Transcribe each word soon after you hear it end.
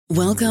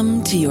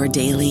Welcome to your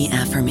daily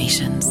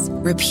affirmations.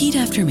 Repeat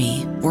after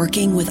me.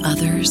 Working with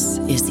others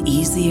is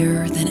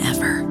easier than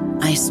ever.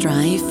 I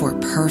strive for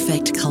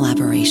perfect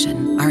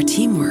collaboration. Our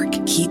teamwork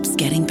keeps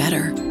getting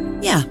better.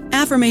 Yeah,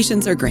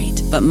 affirmations are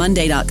great, but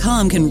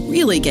Monday.com can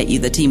really get you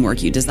the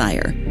teamwork you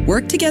desire.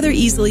 Work together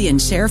easily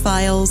and share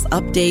files,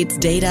 updates,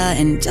 data,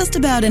 and just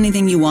about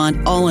anything you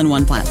want all in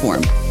one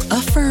platform.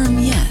 Affirm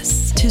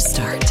yes to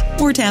start,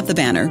 or tap the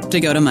banner to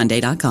go to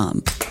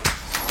Monday.com.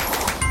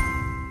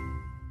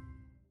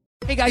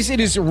 Hey guys, it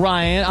is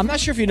Ryan. I'm not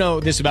sure if you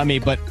know this about me,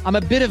 but I'm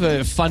a bit of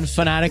a fun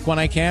fanatic when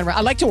I can. I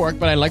like to work,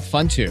 but I like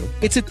fun too.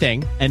 It's a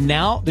thing. And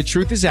now the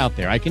truth is out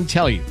there. I can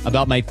tell you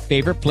about my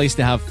favorite place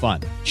to have fun.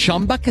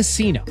 Chumba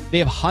Casino. They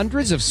have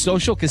hundreds of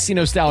social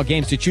casino style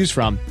games to choose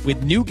from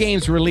with new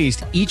games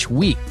released each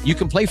week. You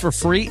can play for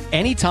free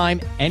anytime,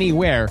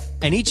 anywhere.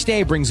 And each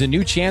day brings a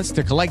new chance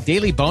to collect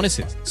daily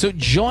bonuses. So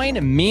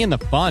join me in the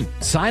fun.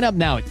 Sign up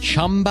now at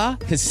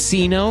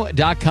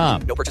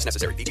ChumbaCasino.com. No purchase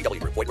necessary. VGW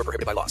Group. Void where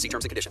prohibited by law. See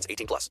terms and conditions.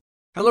 18+.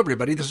 Hello,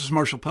 everybody. This is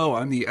Marshall Poe.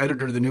 I'm the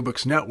editor of the New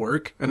Books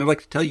Network, and I'd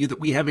like to tell you that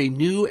we have a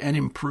new and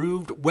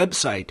improved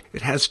website.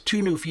 It has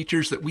two new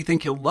features that we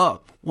think you'll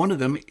love. One of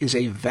them is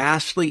a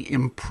vastly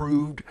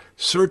improved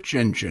search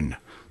engine,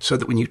 so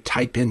that when you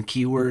type in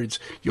keywords,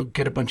 you'll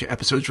get a bunch of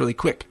episodes really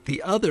quick.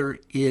 The other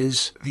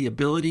is the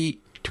ability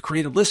to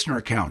create a listener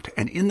account.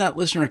 And in that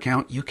listener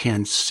account, you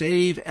can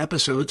save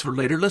episodes for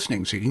later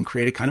listening. So you can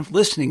create a kind of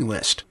listening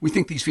list. We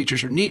think these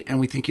features are neat and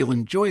we think you'll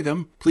enjoy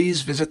them.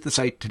 Please visit the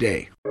site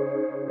today.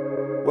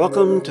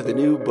 Welcome to the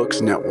New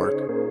Books Network.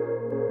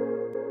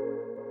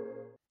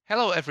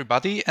 Hello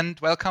everybody and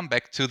welcome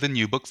back to the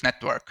New Books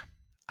Network.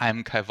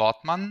 I'm Kai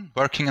Wortmann,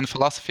 working in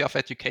philosophy of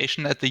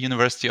education at the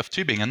University of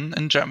Tübingen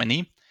in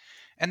Germany.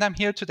 And I'm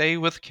here today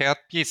with Gert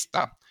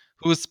Biesta,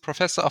 who is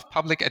Professor of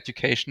Public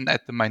Education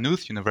at the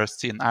Maynooth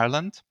University in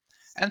Ireland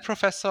and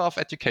Professor of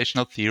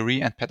Educational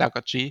Theory and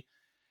Pedagogy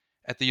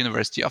at the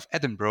University of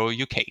Edinburgh,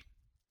 UK.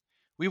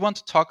 We want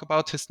to talk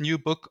about his new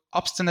book,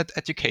 Obstinate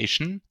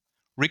Education,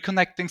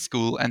 Reconnecting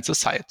School and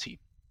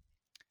Society.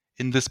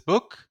 In this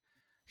book,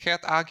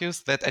 Gert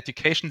argues that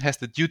education has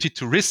the duty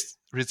to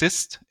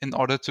resist in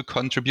order to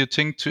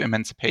contributing to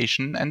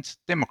emancipation and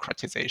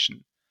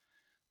democratization.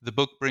 The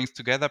book brings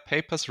together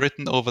papers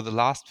written over the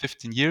last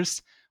 15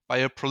 years by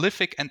a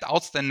prolific and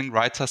outstanding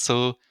writer,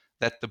 so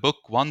that the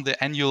book won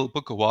the annual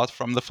book award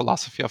from the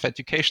Philosophy of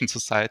Education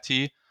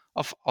Society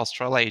of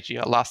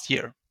Australasia last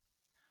year.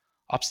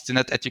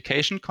 Obstinate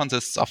Education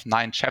consists of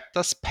 9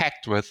 chapters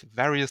packed with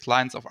various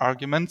lines of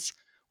arguments,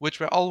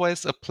 which were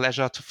always a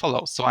pleasure to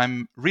follow. So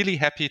I'm really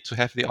happy to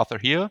have the author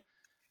here.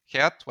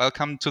 Gert,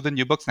 welcome to the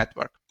New Books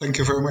Network. Thank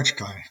you very much,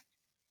 Kai.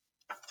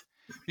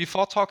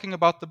 Before talking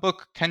about the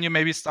book, can you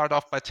maybe start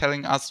off by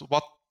telling us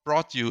what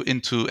brought you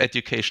into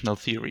educational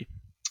theory?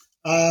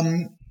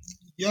 I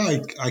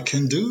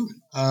can do.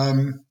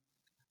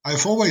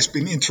 I've always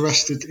been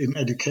interested in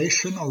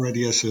education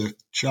already as a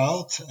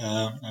child,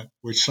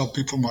 which some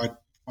people might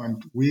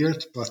find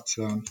weird, but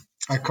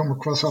I come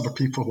across other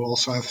people who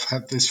also have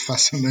had this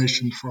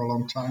fascination for a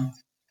long time.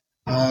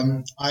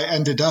 I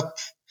ended up,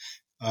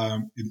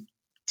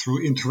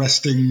 through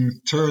interesting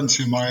turns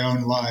in my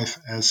own life,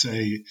 as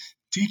a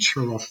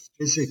teacher of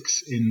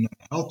physics in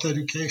health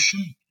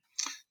education,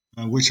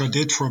 which I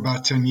did for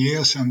about 10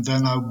 years. And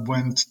then I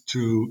went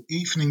to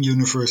evening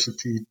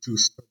university to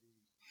study,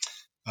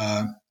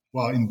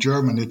 in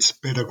German it's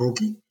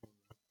pedagogy.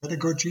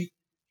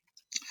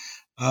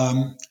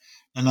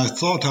 And I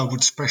thought I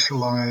would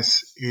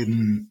specialize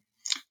in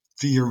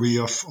theory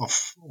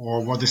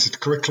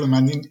curriculum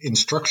and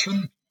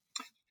instruction.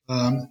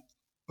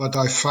 But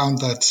I found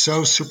that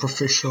so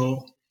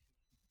superficial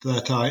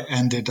that I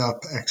ended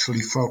up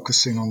actually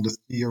focusing on the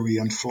theory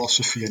and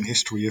philosophy and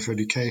history of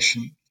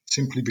education,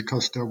 simply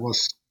because there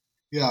was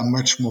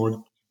much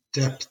more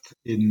depth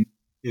in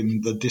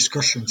the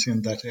discussions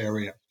in that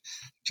area.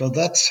 So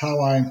that's how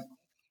I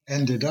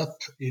ended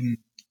up in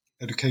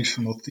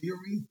educational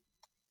theory.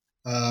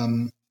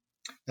 And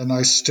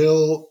I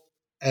still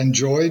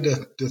enjoy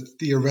the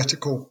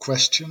theoretical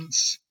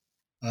questions,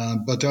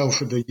 but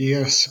over the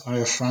years I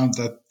have found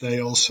that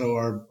they also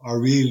are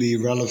really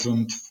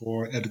relevant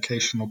for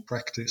educational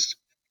practice.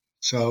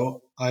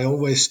 So I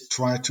always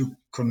try to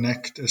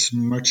connect as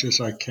much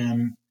as I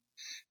can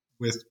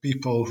with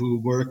people who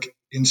work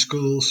in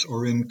schools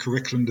or in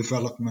curriculum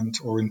development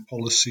or in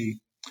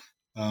policy.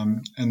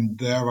 And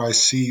there I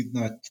see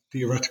that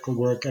theoretical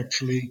work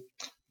actually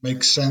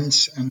makes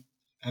sense and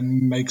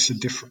makes a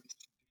difference.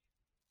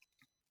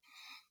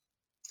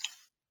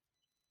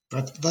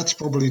 That's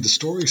probably the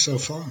story so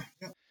far.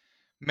 Yeah.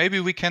 Maybe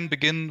we can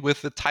begin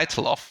with the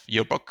title of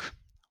your book.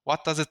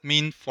 What does it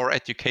mean for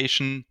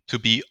education to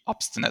be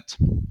obstinate?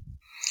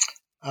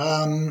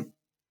 I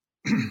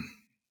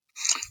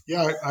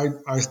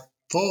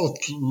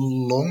thought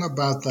long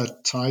about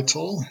that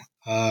title,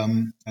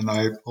 and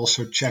I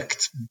also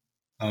checked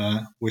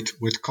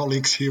with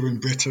colleagues here in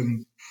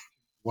Britain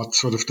what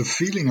sort of the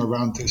feeling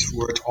around this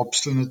word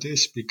obstinate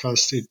is,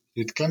 because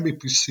it can be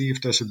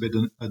perceived as a bit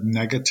a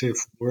negative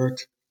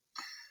word.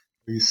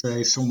 You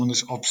say someone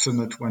is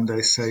obstinate when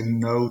they say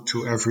no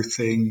to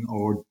everything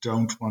or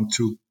don't want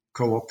to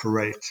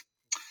cooperate.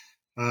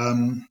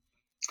 And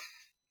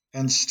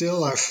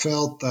still, I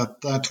felt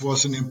that that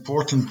was an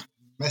important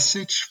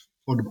message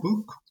for the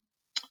book.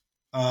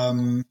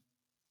 And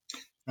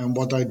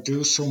what I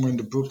do somewhere in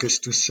the book is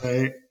to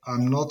say,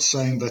 I'm not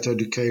saying that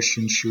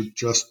education should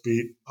just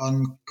be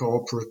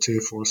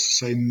uncooperative or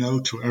say no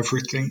to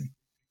everything.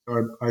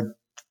 I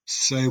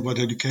say what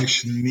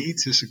education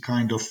needs is a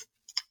kind of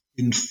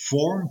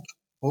informed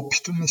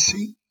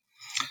obstinacy.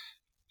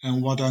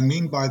 And what I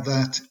mean by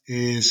that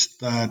is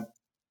that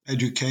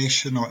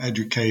education or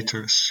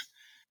educators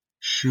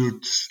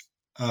should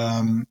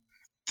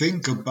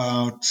think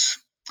about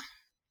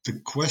the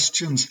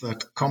questions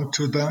that come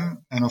to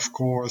them. And of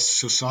course,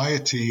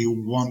 society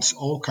wants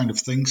all kinds of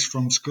things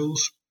from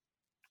schools,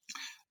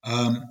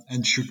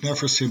 and should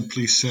never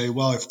simply say,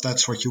 well, if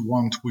that's what you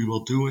want, we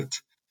will do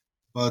it,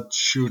 but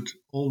should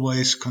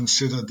always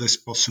consider this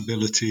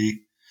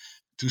possibility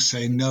to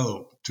say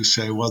no, to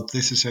say, well,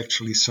 this is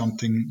actually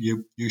something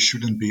you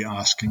shouldn't be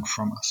asking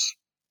from us.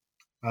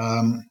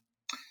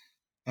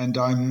 And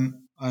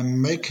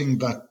I'm making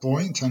that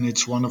point, and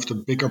it's one of the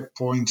bigger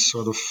points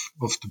sort of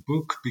the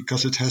book,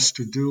 because it has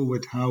to do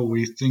with how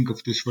we think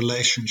of this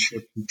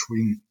relationship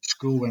between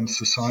school and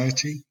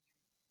society.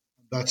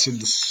 That's in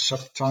the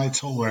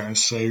subtitle where I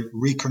say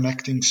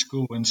Reconnecting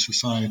School and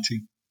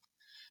Society.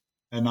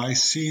 And I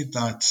see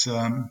that,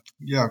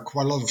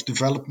 quite a lot of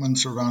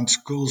developments around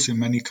schools in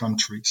many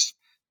countries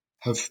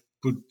have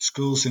put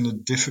schools in a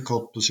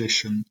difficult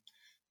position,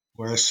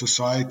 where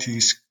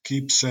societies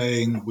keep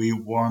saying we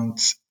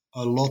want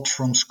a lot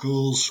from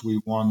schools,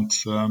 we want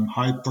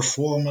high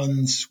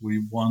performance, we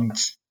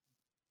want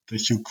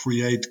that you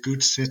create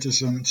good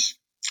citizens,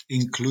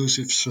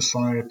 inclusive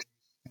society,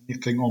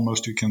 anything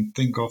almost you can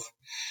think of.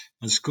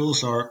 And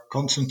schools are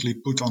constantly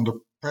put under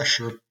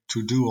pressure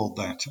to do all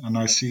that. And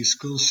I see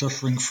schools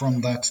suffering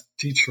from that,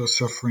 teachers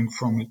suffering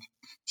from it,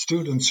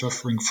 students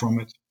suffering from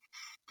it.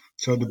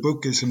 So the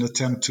book is an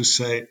attempt to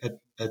say at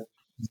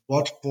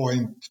what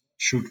point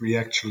should we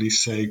actually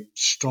say,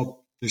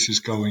 stop, this is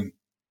going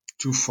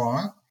too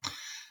far,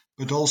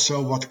 but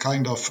also what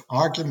kind of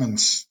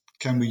arguments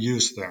can we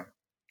use there?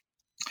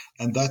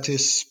 And that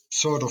is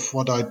sort of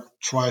what I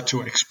try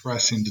to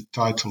express in the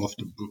title of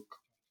the book.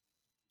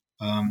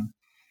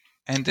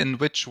 And in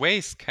which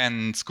ways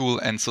can school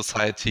and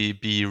society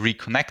be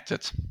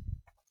reconnected?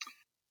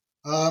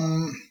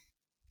 I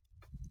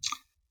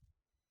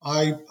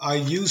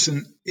use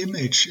an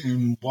image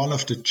in one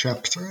of the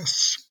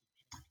chapters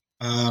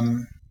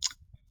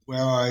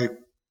where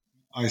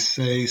I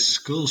say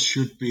schools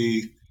should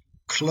be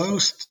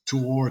closed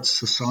towards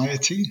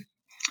society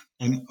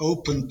and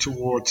open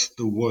towards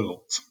the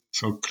world.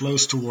 So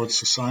close towards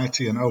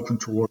society and open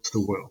towards the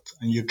world.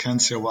 And you can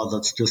say, well,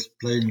 that's just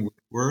playing with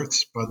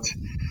words. But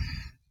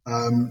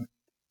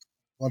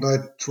what I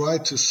try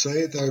to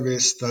say there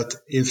is that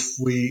if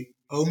we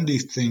only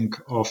think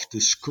of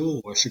the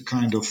school as a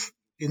kind of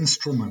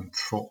instrument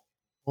for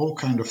all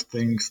kinds of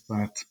things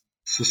that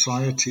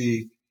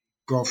society,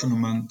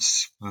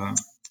 governments,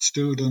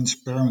 students,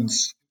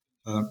 parents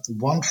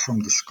want from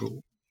the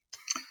school,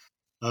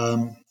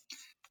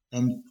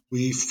 and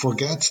we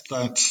forget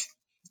that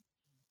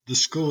the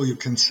school, you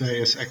can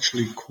say, is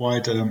actually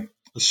quite a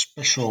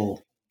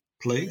special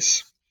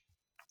place.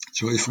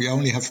 So if we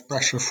only have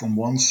pressure from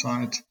one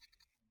side,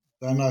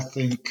 then I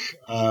think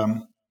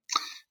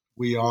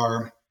we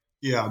are,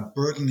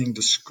 burdening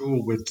the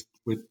school with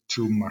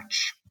too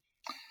much.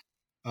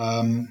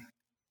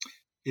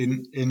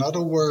 In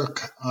other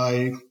work,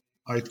 I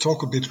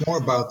talk a bit more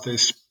about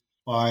this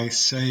by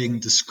saying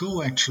the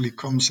school actually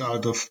comes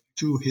out of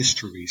two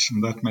histories,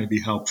 and that may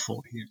be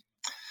helpful here.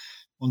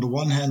 On the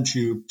one hand,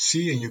 you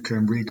see, and you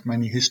can read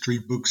many history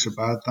books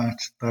about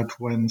that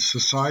when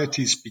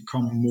societies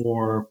become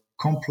more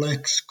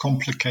complex,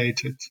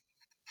 complicated,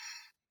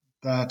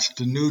 that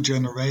the new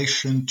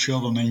generation,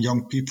 children and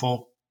young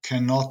people,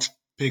 cannot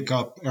pick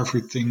up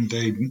everything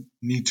they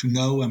need to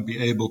know and be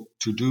able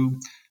to do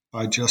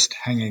by just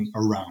hanging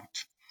around.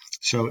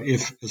 So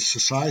if a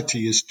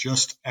society is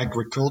just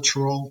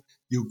agricultural,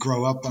 you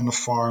grow up on a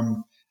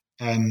farm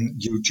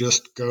and you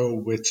just go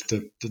with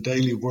the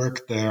daily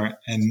work there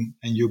and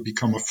you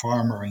become a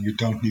farmer and you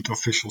don't need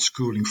official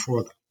schooling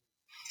for that.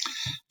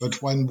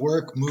 But when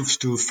work moves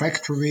to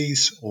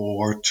factories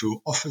or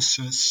to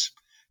offices,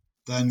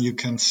 then you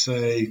can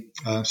say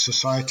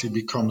society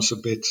becomes a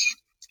bit,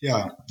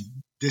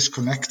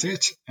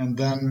 disconnected. And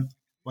then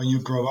when you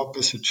grow up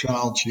as a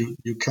child,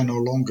 you can no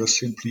longer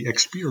simply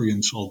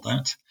experience all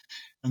that.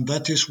 And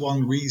that is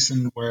one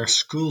reason where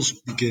schools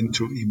begin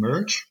to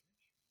emerge,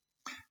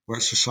 where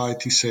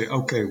societies say,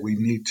 okay, we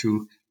need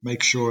to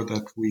make sure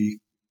that we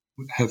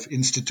have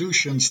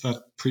institutions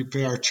that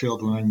prepare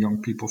children and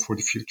young people for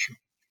the future.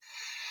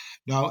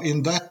 Now,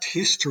 in that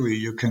history,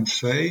 you can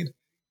say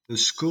the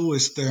school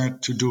is there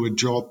to do a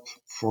job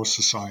for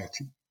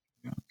society,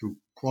 to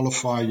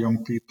qualify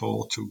young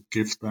people, to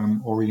give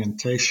them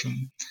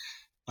orientation.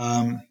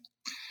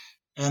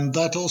 And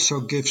that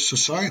also gives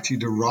society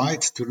the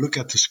right to look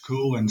at the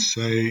school and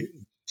say,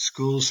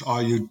 schools,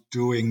 are you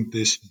doing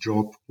this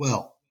job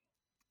well?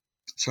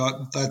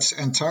 So that's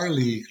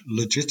entirely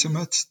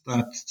legitimate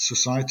that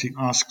society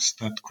asks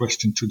that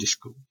question to the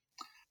school.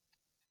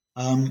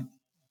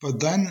 But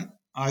then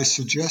I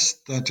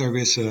suggest that there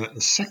is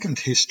a second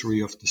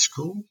history of the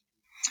school,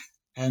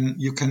 and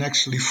you can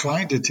actually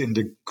find it in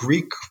the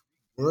Greek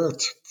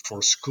word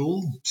for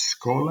school,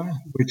 skole,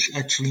 which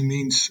actually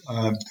means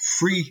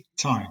free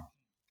time,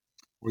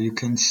 or you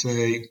can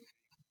say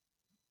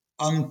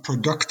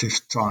unproductive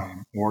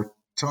time, or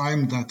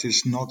time that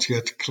is not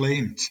yet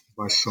claimed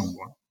by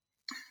someone.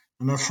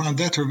 And I find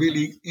that a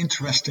really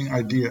interesting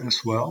idea as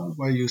well,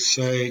 where you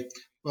say,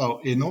 well,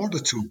 in order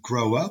to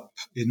grow up,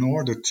 in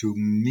order to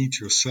meet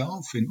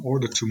yourself, in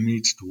order to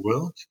meet the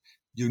world,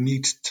 you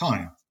need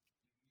time.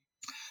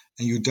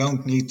 And you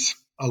don't need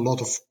a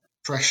lot of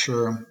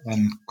pressure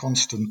and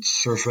constant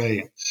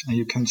surveillance. And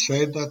you can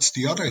say that's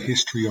the other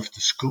history of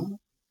the school,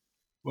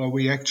 where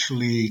we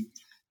actually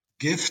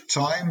give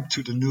time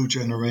to the new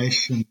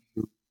generation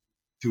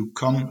to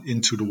come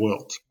into the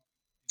world.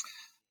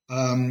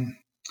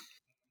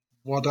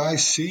 What I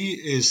see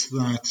is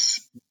that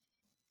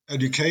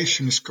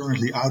education is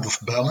currently out of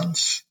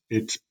balance.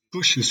 It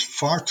pushes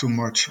far too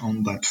much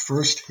on that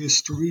first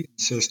history. It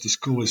says the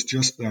school is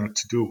just there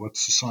to do what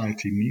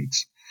society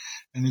needs.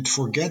 And it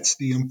forgets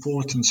the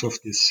importance of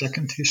this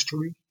second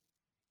history,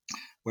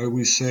 where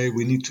we say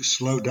we need to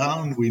slow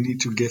down, we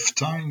need to give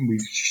time, we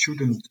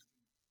shouldn't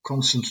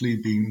constantly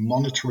be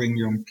monitoring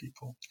young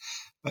people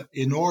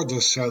in order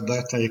so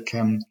that they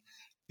can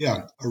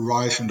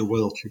arrive in the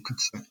world, you could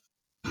say.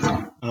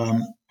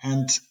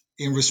 And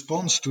in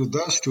response to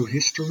those two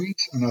histories,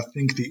 and I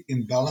think the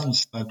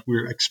imbalance that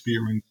we're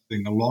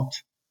experiencing a lot,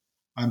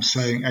 I'm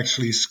saying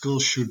actually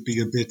schools should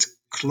be a bit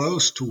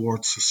close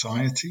towards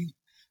society,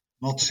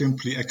 not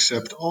simply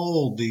accept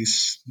all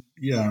these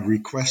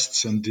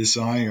requests and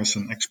desires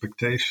and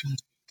expectations,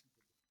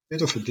 a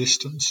bit of a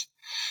distance,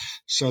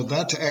 so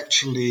that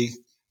actually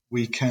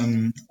we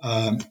can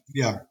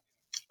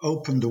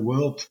open the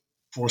world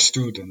for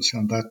students,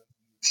 and that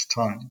needs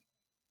time.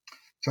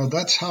 So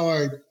that's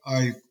how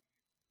I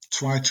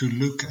try to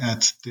look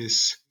at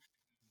this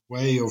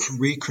way of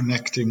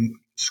reconnecting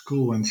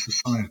school and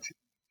society.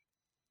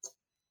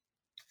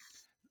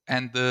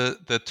 And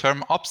the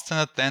term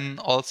obstinate then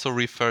also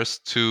refers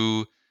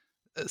to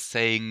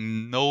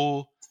saying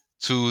no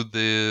to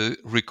the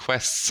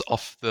requests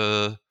of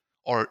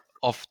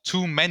of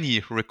too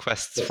many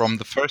requests from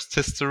the first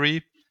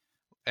history,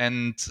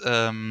 and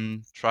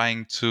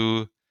trying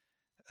to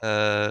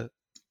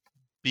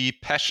be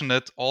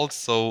passionate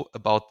also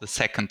about the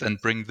second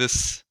and bring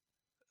this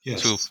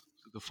to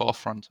the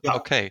forefront. Yeah.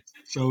 Okay.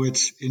 So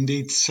it's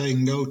indeed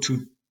saying no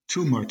to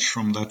too much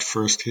from that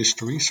first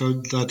history.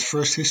 So that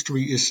first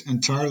history is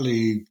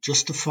entirely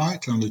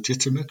justified and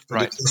legitimate,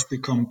 but it has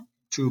become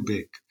too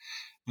big.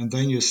 And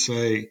then you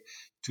say,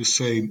 to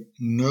say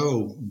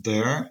no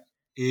there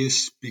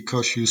is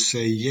because you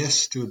say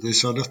yes to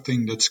this other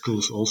thing that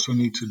schools also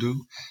need to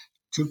do,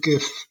 to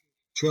give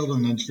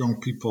children and young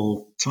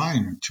people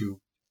time to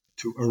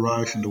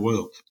arrive in the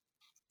world.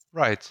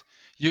 Right.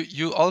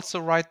 You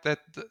also write that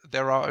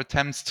there are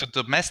attempts to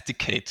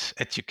domesticate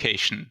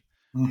education,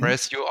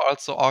 whereas you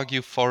also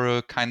argue for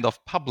a kind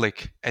of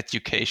public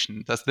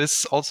education. Does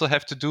this also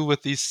have to do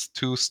with these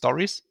two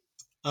stories?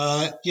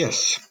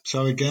 Yes.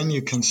 So again,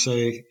 you can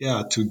say,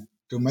 to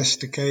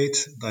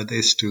domesticate, that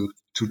is to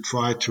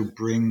try to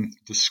bring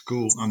the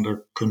school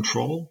under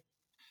control.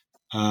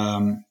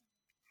 And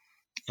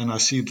I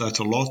see that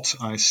a lot.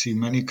 I see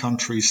many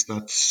countries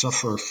that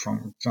suffer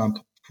from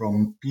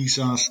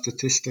PISA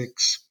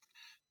statistics,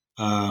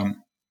 and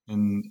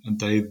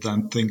they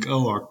then think,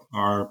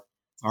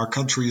 our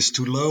country is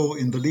too low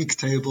in the league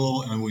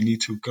table, and we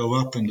need to go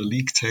up in the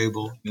league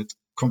table. It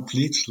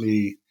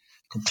completely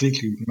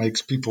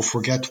makes people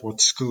forget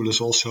what school is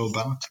also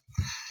about.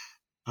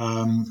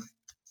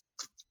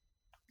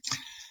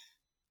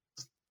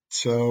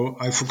 So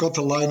I forgot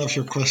the line of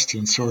your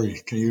question.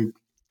 Sorry, can you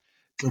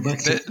go back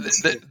to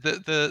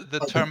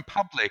the term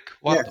public?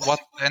 What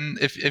then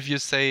if you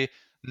say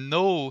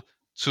no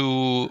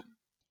to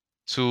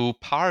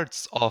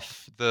parts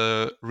of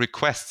the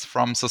requests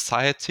from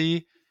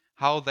society,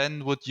 how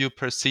then would you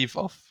perceive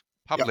of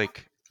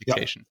public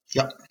education?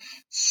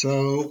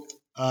 So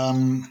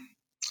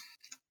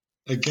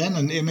again,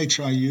 an image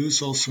I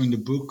use also in the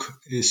book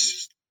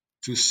is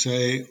to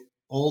say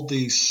all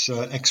these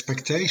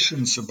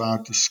expectations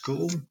about the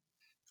school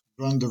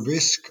run the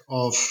risk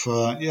of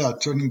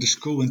turning the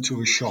school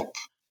into a shop,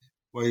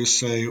 where you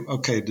say,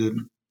 okay,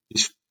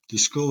 the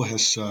school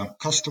has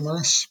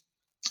customers,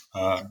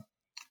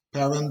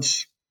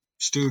 parents,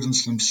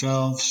 students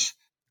themselves,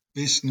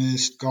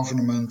 business,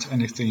 government,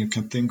 anything you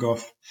can think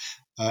of,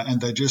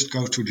 and they just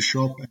go to the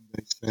shop and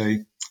they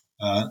say,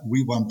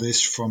 we want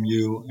this from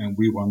you and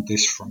we want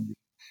this from you.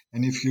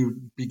 And if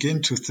you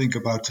begin to think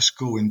about the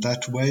school in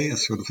that way,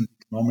 as sort of an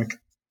economic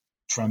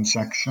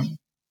transaction,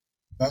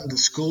 then the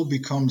school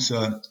becomes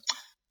a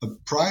a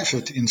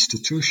private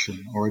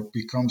institution, or it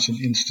becomes an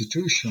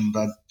institution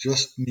that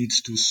just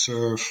needs to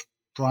serve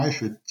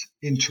private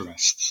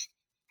interests.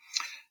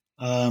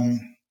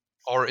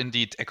 Or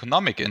indeed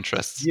economic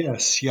interests.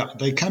 Yes, yeah,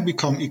 they can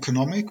become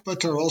economic, but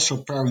there are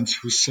also parents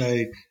who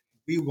say,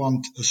 we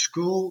want a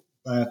school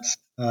that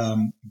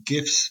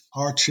gives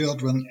our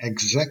children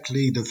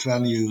exactly the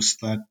values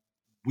that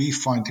we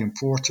find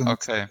important.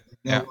 Okay,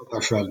 Know what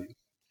our values.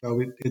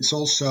 So it's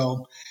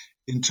also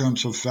in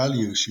terms of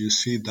values. You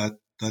see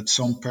that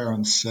some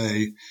parents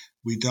say,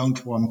 we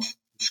don't want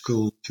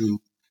school to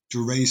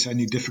raise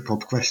any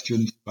difficult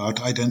questions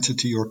about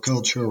identity or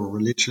culture or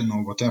religion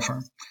or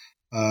whatever.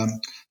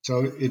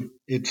 So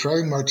it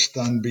very much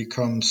then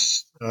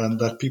becomes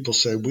that people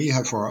say, we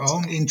have our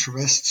own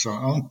interests,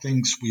 our own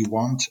things we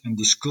want, and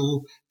the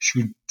school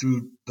should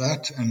do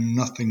that and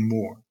nothing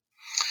more.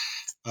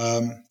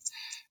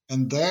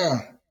 And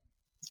there,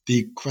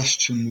 the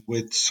question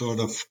with sort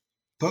of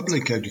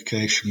public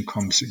education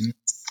comes in.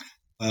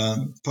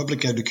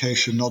 Public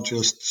education, not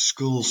just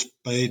schools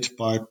paid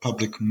by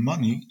public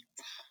money,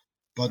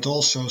 but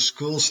also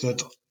schools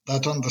that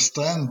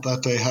understand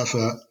that they have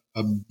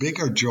a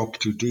bigger job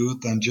to do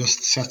than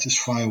just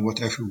satisfy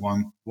what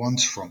everyone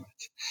wants from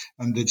it.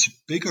 And its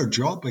bigger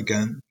job,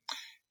 again,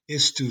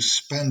 is to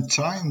spend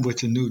time with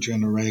the new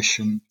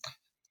generation,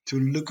 to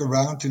look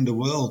around in the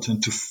world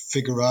and to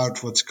figure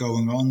out what's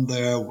going on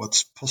there,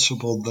 what's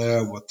possible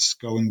there, what's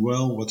going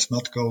well, what's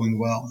not going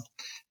well,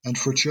 and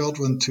for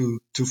children to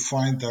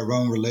find their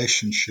own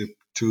relationship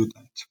to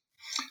that.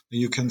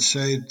 And you can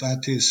say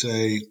that is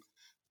a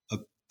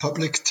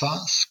public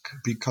task,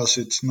 because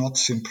it's not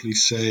simply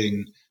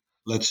saying,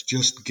 let's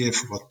just give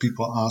what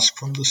people ask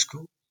from the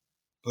school,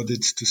 but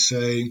it's to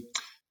say,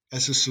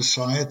 as a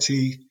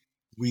society,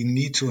 we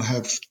need to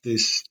have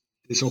this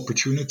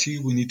opportunity.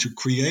 We need to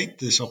create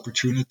this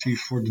opportunity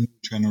for the new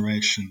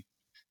generation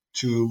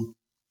to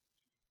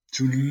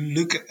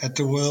look at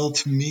the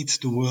world, meet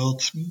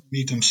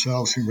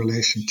themselves in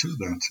relation to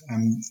that.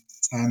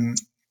 And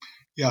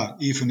yeah,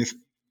 even if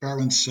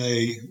parents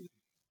say,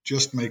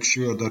 just make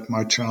sure that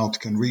my child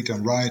can read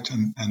and write,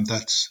 and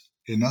that's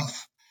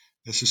enough.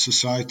 As a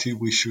society,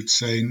 we should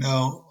say,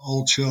 no,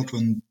 all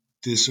children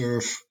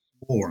deserve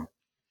more.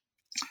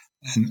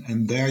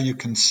 And there you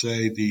can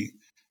say the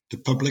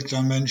public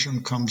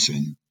dimension comes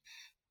in.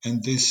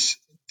 And this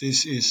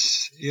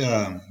is,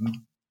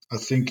 I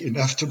think,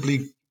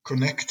 inevitably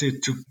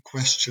connected to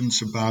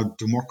questions about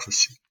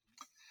democracy.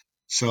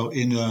 So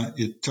in a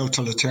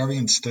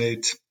totalitarian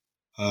state,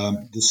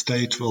 the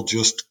state will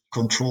just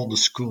control the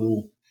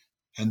school,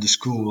 and the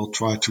school will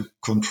try to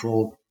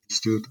control the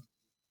student.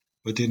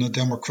 But in a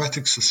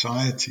democratic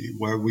society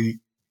where we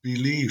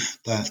believe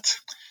that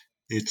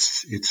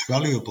it's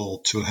valuable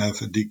to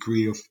have a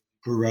degree of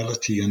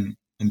plurality and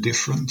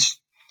difference,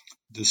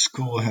 the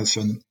school has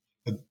a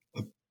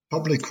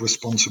public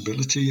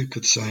responsibility, you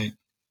could say,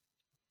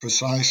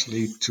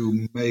 precisely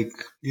to make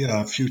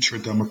future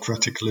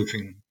democratic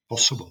living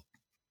possible.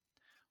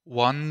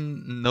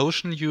 One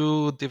notion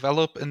you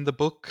develop in the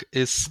book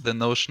is the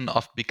notion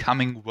of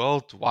becoming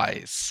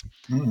world-wise.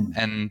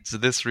 And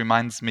this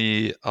reminds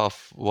me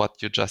of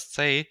what you just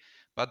say,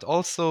 but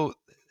also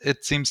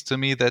it seems to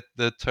me that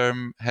the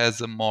term has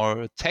a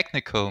more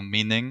technical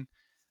meaning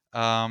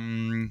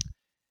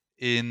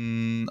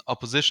in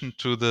opposition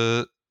to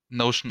the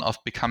notion of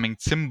becoming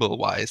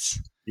symbol-wise.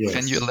 Yes.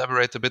 Can you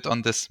elaborate a bit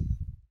on this?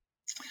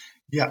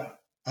 Yeah.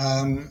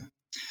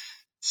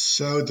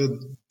 So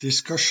the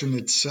discussion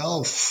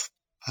itself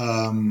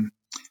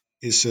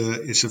is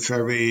a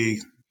very,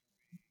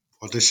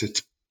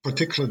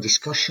 particular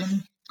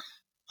discussion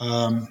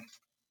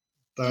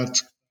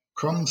that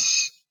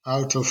comes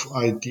out of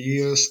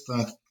ideas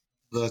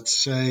that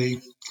say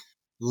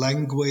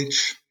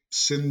language,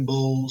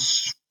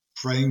 symbols,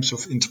 frames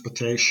of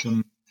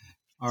interpretation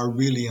are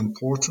really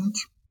important.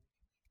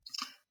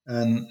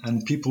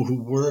 And people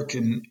who work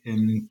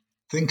in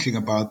thinking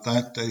about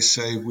that, they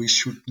say we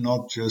should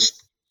not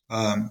just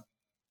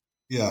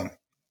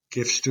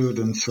give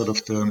students sort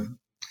of the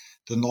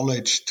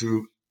knowledge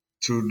to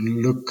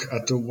look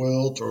at the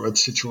world or at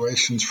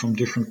situations from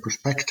different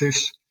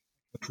perspectives,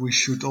 but we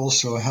should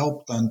also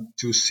help them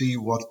to see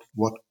what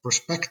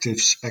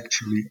perspectives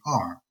actually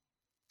are.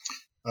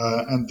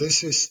 And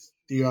this is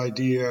the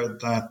idea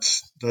that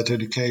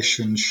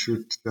education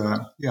should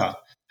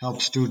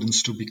help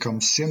students to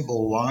become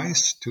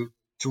symbol-wise,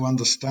 to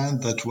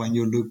understand that when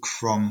you look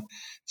from,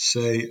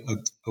 say,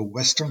 a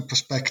Western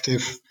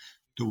perspective,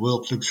 the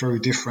world looks very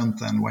different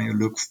than when you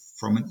look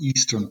from an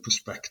Eastern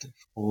perspective,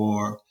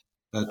 or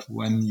that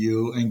when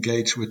you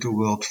engage with the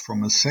world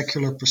from a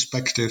secular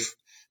perspective,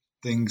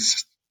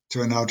 things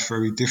turn out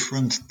very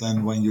different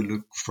than when you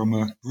look from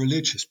a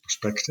religious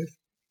perspective.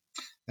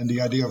 And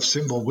the idea of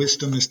symbol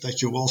wisdom is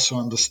that you also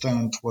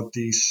understand what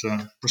these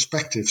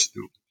perspectives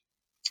do.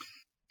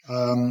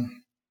 And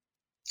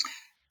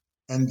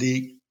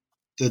the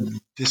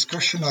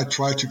discussion I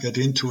try to get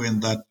into in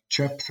that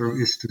chapter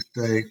is to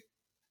say,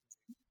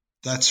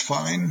 that's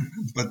fine,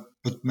 but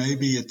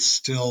maybe it's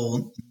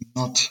still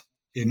not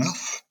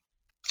enough.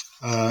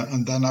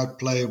 And then I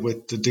play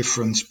with the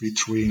difference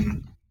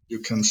between, you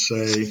can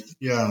say,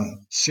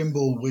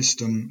 symbol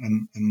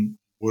wisdom and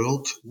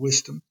world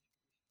wisdom.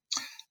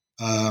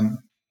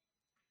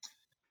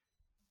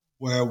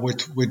 Where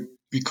with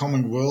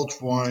becoming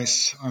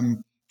world-wise,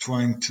 I'm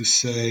trying to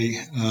say,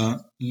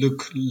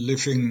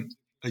 living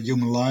a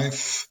human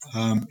life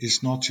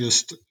is not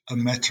just a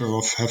matter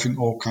of having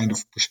all kind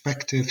of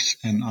perspectives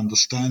and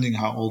understanding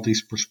how all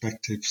these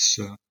perspectives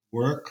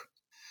work,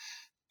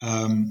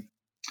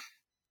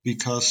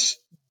 because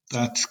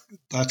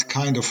that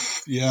kind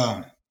of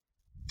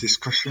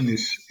discussion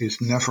is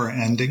never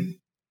ending.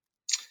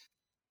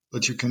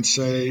 But you can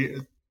say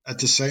at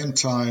the same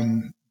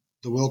time,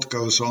 the world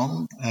goes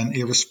on, and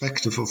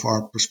irrespective of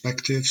our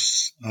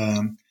perspectives,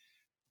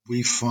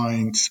 we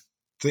find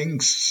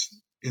things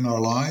in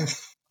our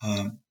life,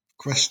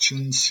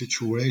 questions,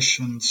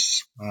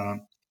 situations,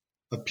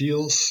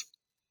 appeals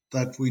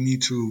that we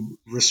need to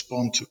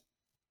respond to.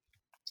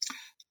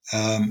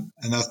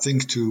 And I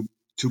think to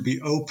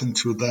be open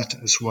to that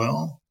as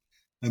well,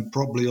 and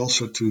probably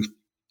also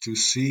to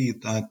see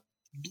that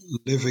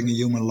living a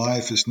human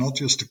life is not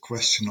just a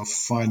question of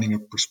finding a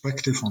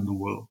perspective on the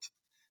world,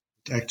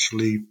 but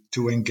actually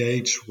to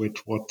engage with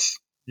what,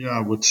 I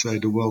would say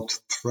the world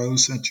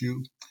throws at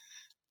you.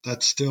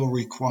 That still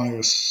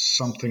requires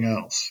something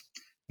else.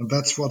 And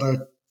that's what I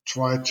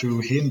try to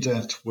hint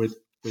at with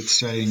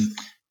saying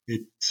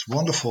it's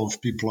wonderful if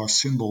people are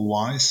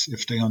symbol-wise,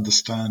 if they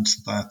understand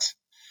that,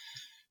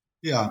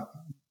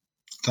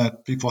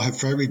 that people have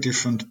very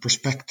different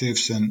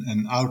perspectives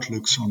and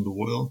outlooks on the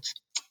world.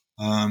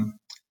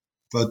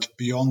 But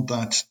beyond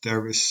that,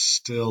 there is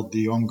still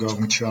the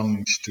ongoing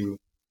challenge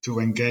to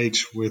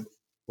engage with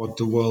what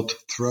the world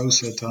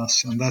throws at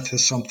us. And that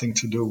has something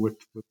to do with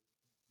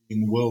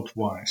being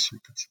world-wise, you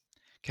could say.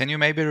 Can you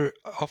maybe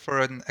offer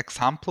an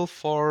example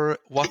for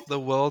what the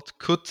world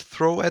could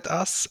throw at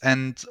us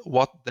and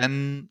what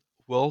then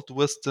world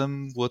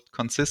wisdom would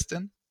consist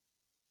in?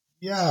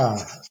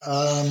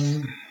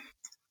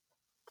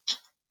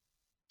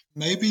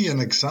 Maybe an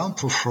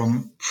example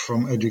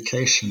from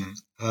education.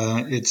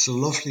 It's a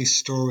lovely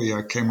story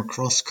I came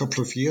across a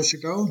couple of years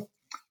ago,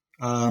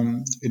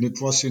 and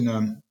it was in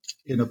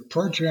a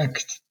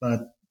project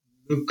that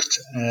looked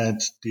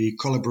at the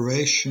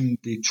collaboration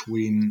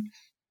between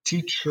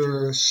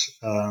teachers,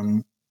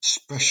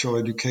 special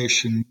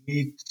education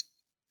needs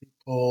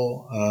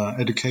people,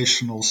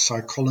 educational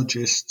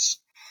psychologists,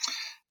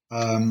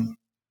 and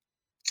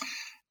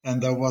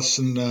there was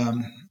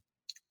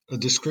a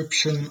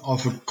description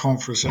of a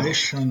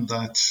conversation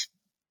that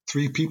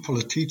three people,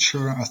 a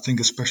teacher, I think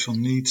a special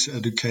needs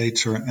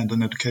educator, and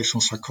an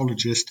educational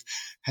psychologist,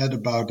 had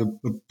about a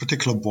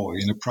particular boy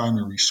in a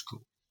primary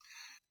school.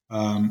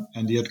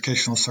 And the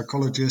educational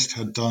psychologist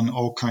had done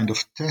all kind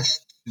of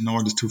tests in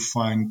order to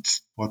find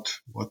what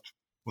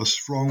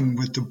was wrong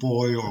with the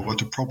boy or what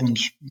the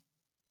problems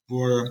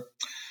were.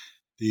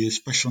 The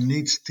special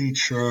needs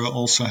teacher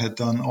also had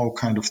done all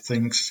kind of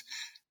things,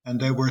 and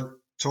they were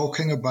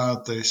talking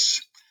about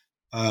this.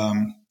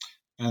 And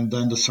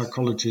then the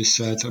psychologist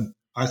said,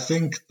 I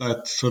think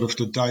that sort of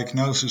the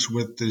diagnosis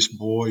with this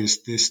boy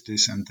is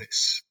this, and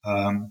this.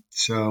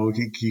 So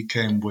he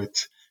came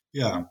with,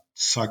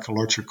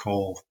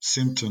 psychological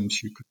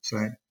symptoms, you could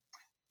say.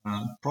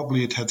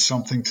 Probably it had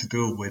something to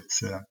do with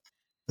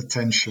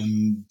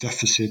attention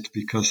deficit,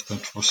 because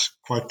that was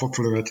quite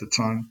popular at the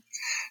time.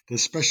 The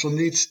special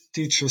needs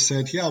teacher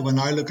said, when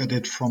I look at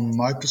it from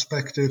my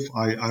perspective,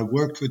 I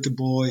worked with the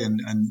boy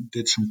and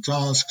did some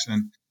tasks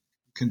and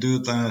can do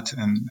that,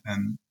 and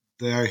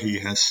there he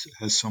has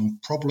some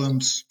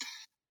problems.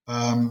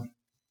 The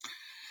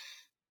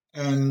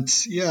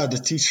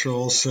teacher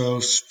also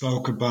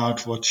spoke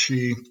about what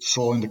she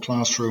saw in the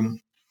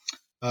classroom.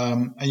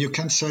 And you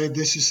can say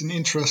this is an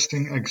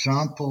interesting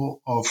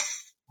example of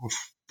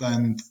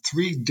then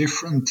three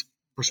different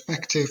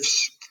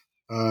perspectives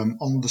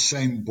on the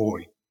same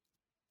boy.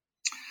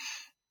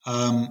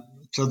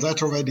 So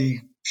that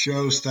already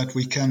shows that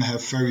we can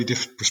have very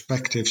different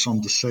perspectives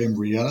on the same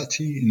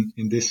reality.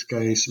 In this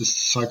case, a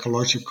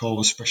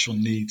psychological, a special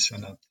needs,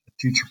 and a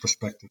teacher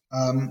perspective.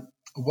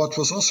 What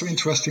was also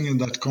interesting in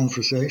that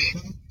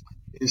conversation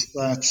is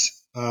that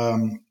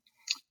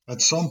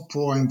at some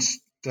point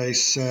they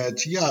said,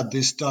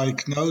 this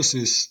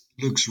diagnosis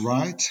looks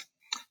right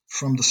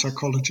from the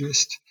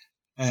psychologist,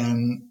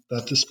 and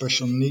that the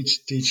special needs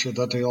teacher,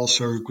 that they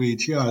also agreed,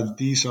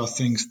 these are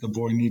things the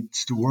boy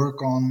needs to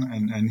work on,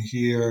 and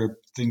here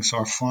things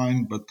are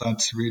fine, but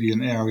that's really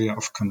an area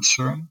of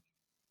concern.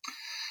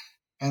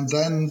 And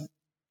then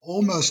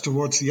almost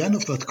towards the end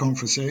of that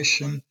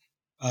conversation,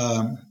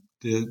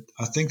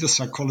 I think the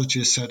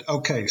psychologist said,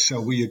 okay, so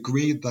we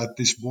agreed that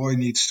this boy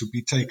needs to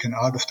be taken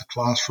out of the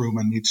classroom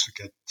and needs to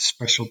get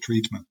special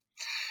treatment.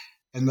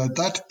 And at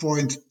that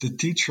point, the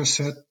teacher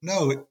said,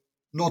 no,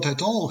 not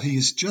at all. He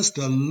is just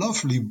a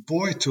lovely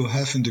boy to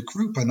have in the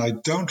group, and I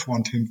don't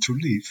want him to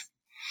leave.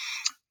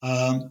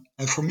 And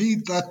for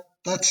me,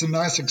 that's a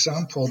nice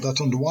example that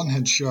on the one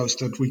hand shows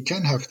that we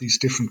can have these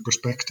different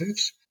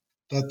perspectives,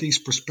 that these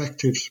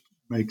perspectives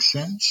make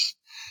sense,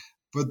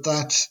 but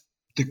that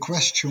the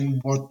question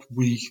what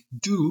we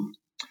do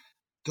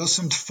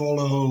doesn't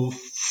follow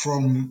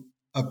from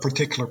a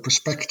particular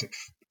perspective.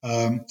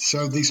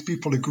 So these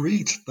people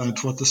agreed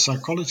that what the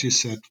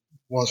psychologist said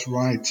was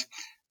right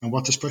and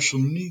what the special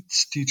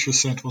needs teacher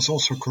said was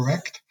also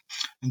correct.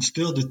 And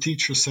still the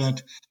teacher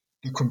said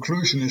the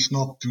conclusion is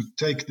not to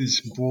take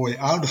this boy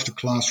out of the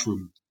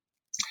classroom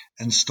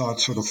and start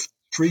sort of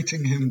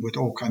treating him with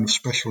all kind of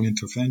special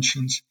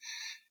interventions.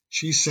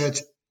 She said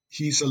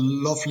he's a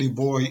lovely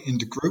boy in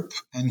the group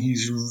and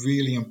he's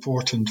really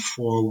important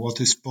for what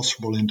is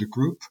possible in the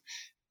group.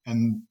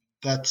 And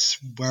that's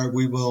where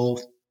we will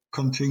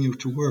continue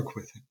to work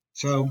with him.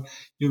 So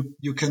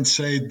you can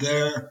say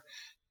there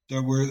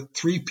were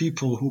three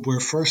people who were,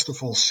 first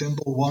of all,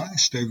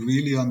 symbol-wise. They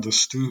really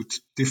understood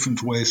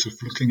different ways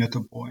of looking at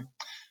the boy.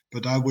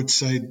 But I would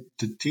say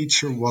the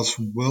teacher was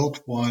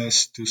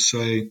world-wise to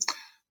say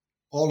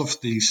all of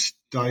these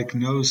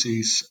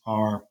diagnoses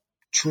are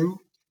true,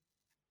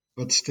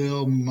 but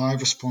still my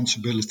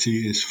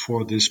responsibility is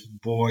for this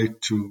boy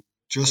to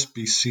just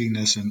be seen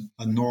as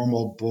a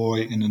normal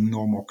boy in a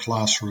normal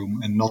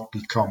classroom and not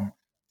become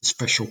a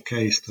special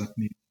case that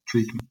needs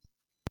treatment.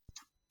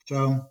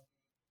 So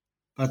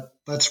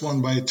that's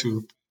one way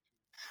to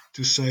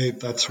say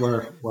that's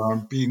where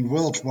being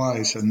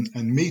world-wise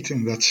and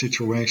meeting that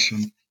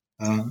situation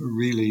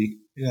really,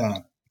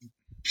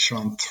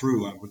 shone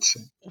through, I would say.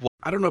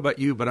 I don't know about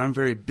you, but I'm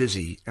very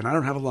busy and I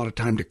don't have a lot of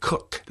time to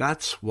cook.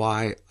 That's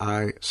why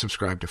I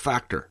subscribe to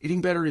Factor.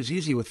 Eating better is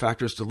easy with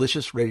Factor's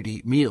delicious,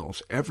 ready-to-eat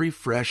meals. Every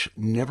fresh,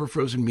 never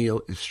frozen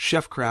meal is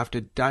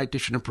chef-crafted,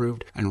 dietitian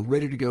approved, and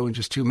ready to go in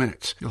just 2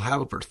 minutes. You'll have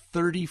over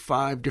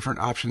 35 different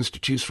options to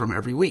choose from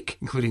every week,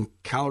 including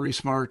Calorie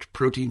Smart,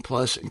 Protein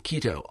Plus, and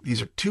Keto.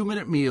 These are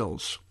 2-minute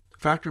meals.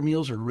 Factor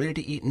meals are ready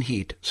to eat and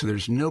heat, so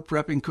there's no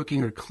prepping,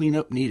 cooking, or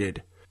cleanup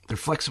needed. They're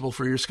flexible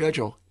for your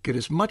schedule. Get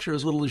as much or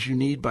as little as you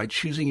need by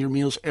choosing your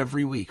meals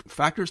every week.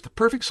 Factor is the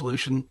perfect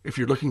solution if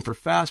you're looking for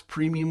fast,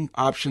 premium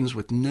options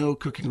with no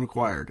cooking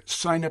required.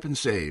 Sign up and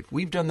save.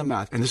 We've done the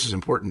math, and this is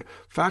important.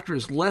 Factor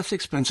is less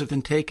expensive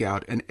than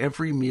takeout, and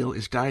every meal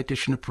is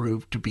dietitian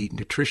approved to be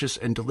nutritious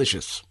and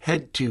delicious.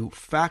 Head to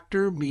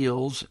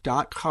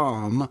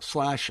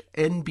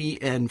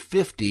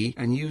factormeals.com/NBN50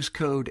 and use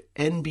code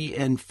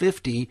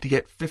NBN50 to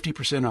get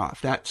 50%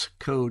 off. That's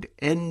code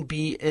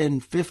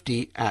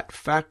NBN50 at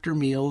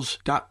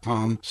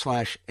factormeals.com/NBN50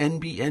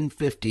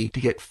 to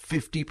get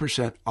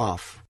 50%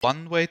 off.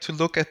 One way to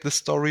look at the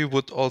story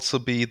would also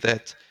be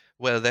that,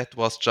 well, that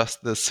was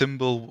just the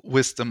symbol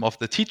wisdom of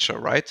the teacher,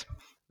 right?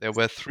 There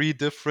were 3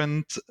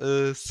 different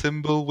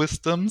symbol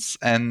wisdoms,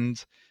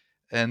 and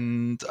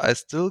I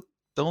still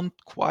don't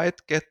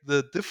quite get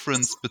the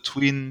difference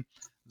between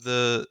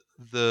the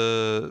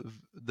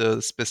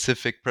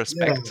specific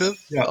perspective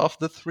of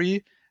the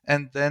 3,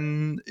 and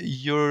then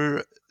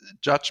your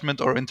judgment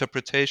or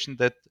interpretation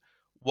that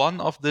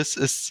one of this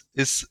is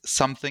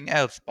something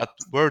else, but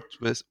world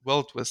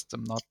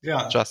wisdom, not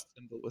just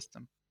symbol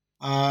wisdom.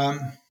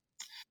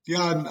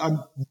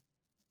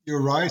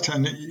 You're right,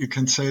 and you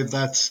can say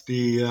that's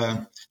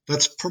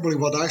that's probably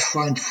what I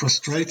find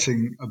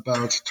frustrating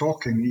about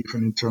talking,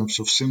 even in terms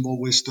of symbol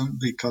wisdom,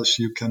 because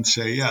you can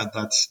say,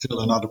 that's still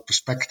another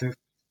perspective.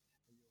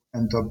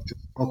 End up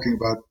talking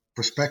about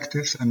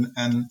perspectives,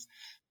 and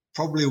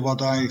probably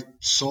what I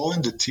saw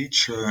in the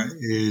teacher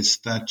is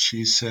that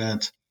she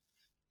said,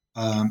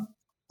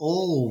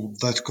 all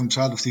that comes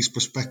out of these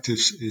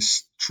perspectives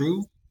is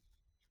true,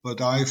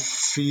 but I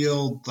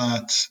feel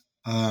that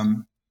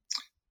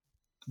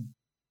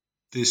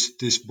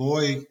this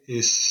boy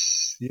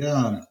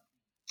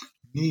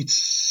needs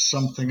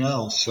something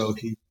else, so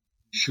he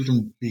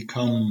shouldn't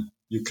become,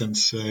 you can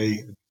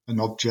say, an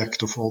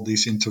object of all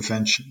these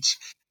interventions.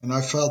 And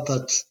I felt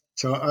that,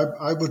 so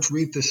I would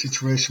read the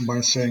situation by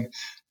saying the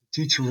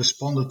teacher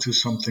responded to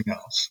something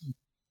else.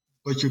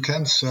 But you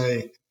can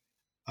say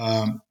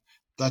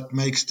that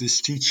makes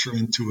this teacher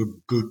into a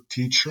good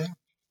teacher,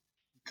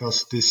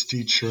 because this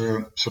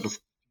teacher sort of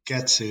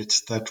gets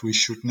it that we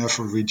should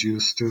never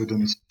reduce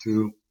students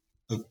to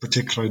a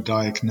particular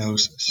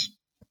diagnosis.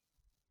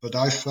 But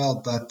I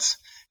felt that,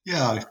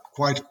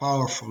 quite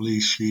powerfully,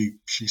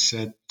 she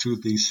said to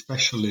these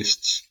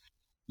specialists,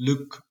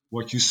 look,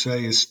 what you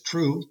say is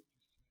true,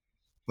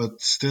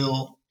 but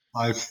still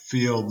I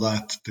feel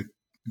that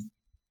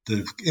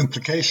the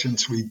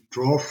implications we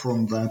draw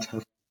from that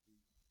have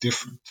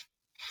different.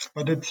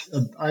 But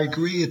I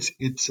agree,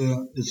 it's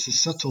a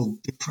subtle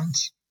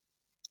difference,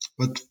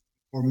 but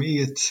for me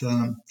it's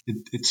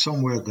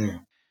somewhere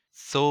there.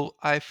 So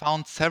I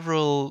found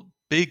several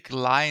big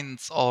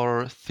lines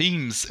or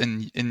themes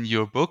in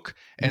your book.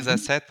 As I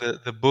said,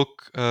 the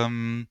book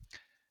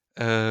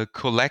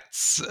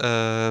collects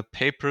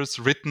papers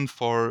written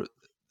for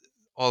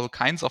all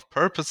kinds of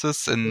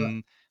purposes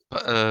in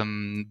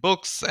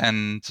books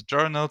and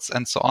journals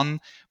and so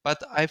on.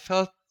 But I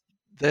felt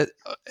that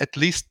at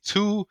least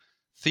 2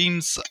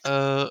 themes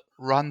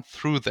run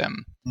through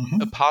them,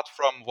 apart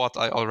from what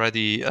I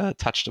already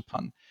touched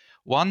upon.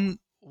 One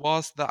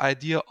was the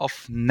idea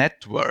of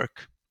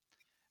network.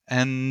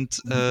 and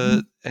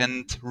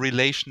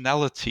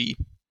relationality.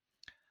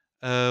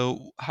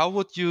 How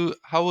would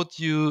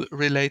you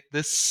relate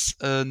this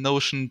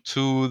notion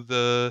to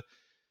the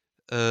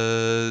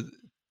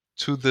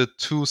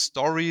two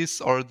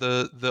stories, or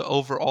the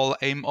overall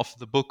aim of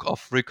the book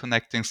of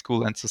Reconnecting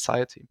School and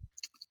Society?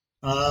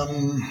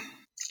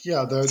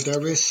 There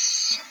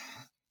is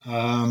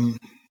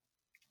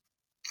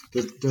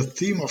the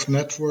theme of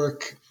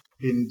network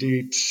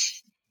indeed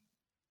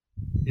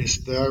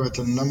is there at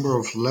a number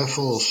of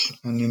levels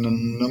and in a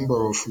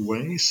number of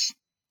ways.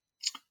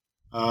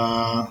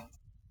 I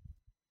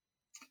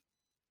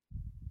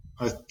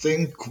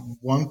think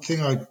one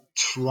thing I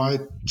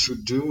tried to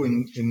do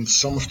in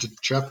some of the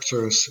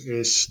chapters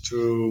is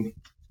to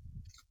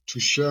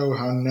show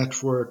how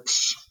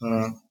networks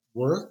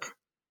work.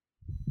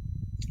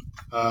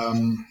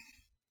 And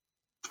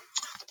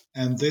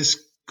this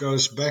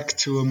goes back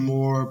to a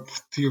more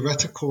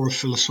theoretical or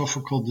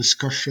philosophical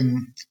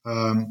discussion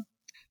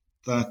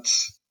that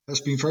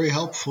has been very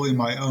helpful in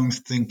my own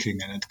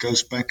thinking. And it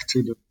goes back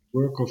to the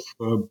work of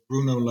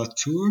Bruno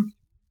Latour,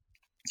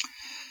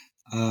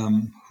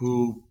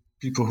 who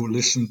people who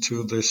listen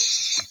to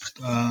this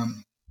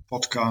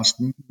podcast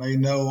may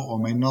know or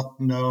may not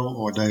know,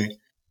 or they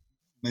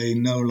may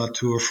know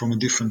Latour from a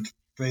different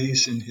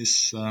phase in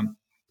his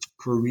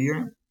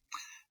career.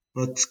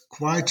 But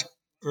quite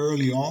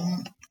early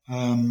on,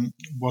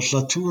 what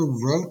Latour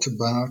wrote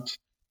about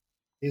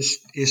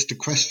is the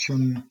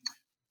question,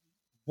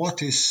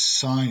 what is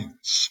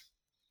science?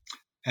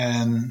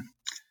 And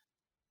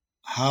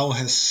how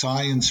has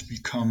science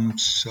become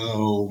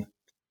so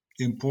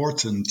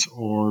important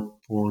or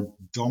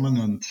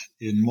dominant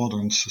in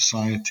modern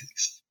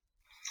societies?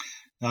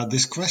 Now,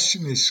 this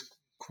question is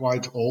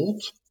quite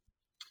old.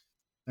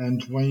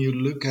 And when you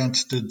look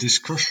at the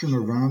discussion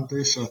around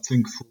this, I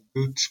think for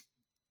good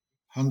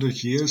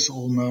 100 years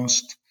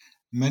almost,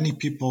 many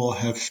people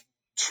have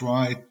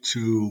tried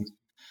to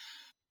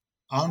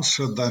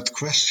answer that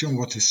question,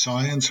 what is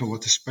science or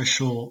what is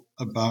special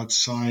about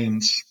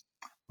science,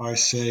 by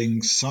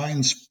saying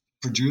science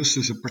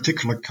produces a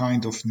particular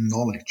kind of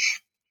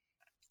knowledge.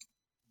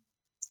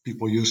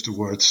 People use the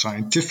word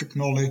scientific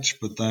knowledge,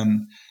 but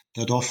then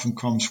that often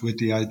comes with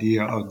the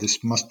idea of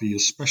this must be a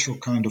special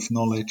kind of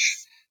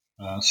knowledge.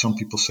 Some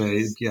people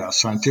say,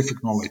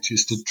 scientific knowledge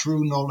is the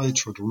true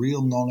knowledge or the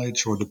real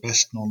knowledge or the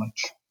best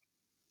knowledge.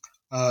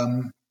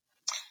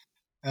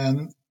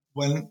 And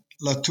when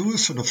Latour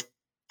sort of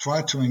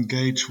tried to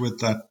engage with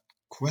that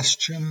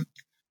question,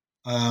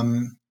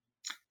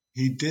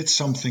 he did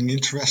something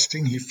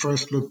interesting. He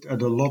first looked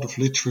at a lot of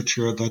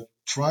literature that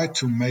tried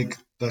to make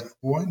that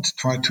point,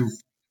 tried to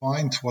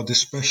find what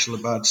is special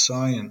about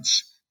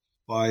science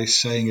by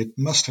saying it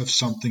must have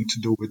something to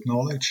do with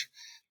knowledge.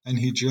 And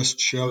he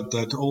just showed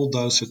that all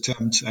those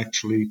attempts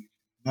actually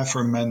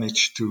never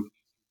managed to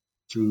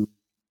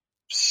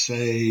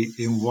say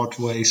in what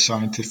way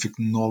scientific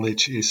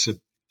knowledge is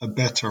a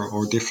better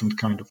or different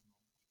kind of.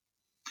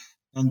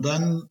 And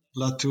then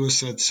Latour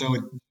said,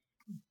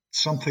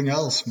 something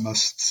else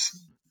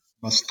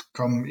must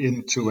come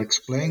in to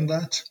explain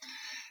that.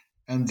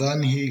 And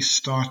then he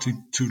started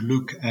to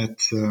look at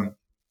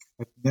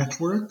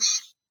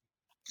networks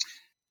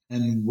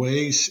and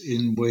ways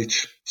in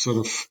which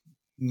sort of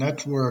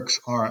networks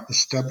are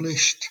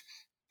established.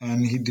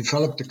 And he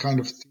developed a kind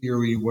of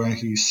theory where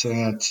he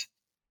said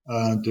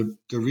the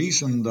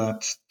reason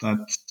that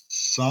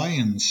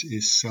science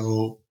is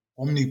so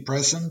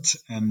omnipresent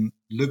and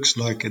looks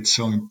like it's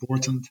so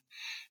important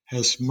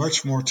has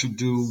much more to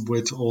do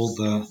with all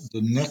the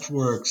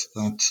networks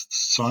that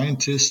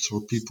scientists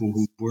or people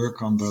who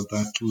work under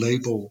that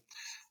label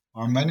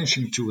are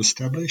managing to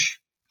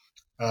establish,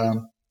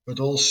 but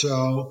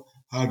also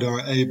how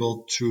they're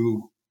able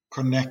to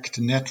connect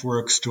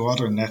networks to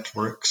other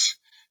networks.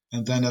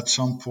 And then at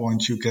some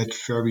point you get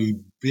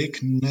very big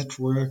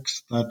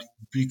networks that,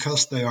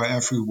 because they are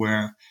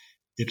everywhere,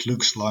 it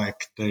looks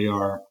like they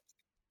are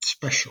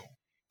special.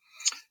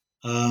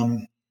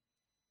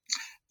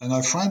 And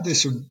I find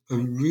this a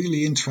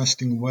really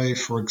interesting way,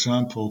 for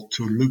example,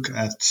 to look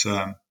at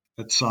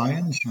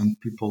science and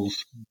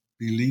people's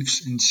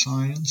beliefs in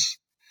science.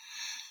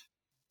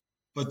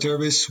 But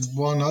there is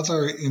one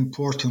other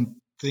important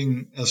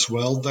thing as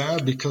well there,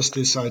 because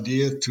this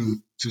idea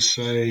to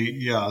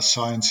say,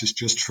 science is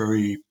just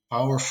very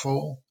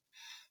powerful,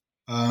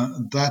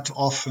 that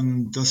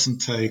often doesn't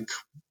take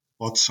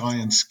what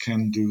science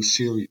can do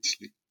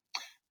seriously.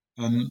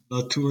 And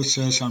Latour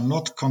says, I'm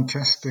not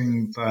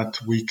contesting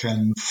that we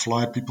can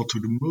fly people to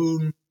the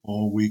moon,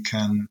 or we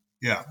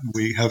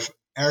have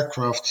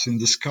aircrafts in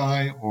the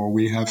sky, or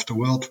we have the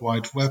World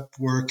Wide Web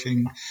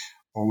working,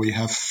 or we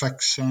have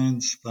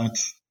vaccines that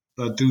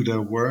do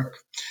their work.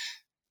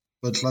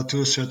 But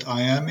Latour said,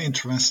 I am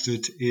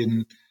interested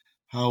in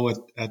how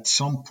at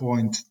some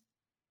point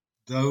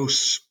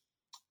those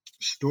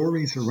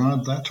stories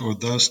around that, or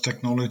those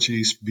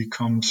technologies,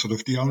 become sort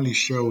of the only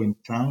show in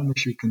town,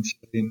 as you can say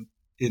in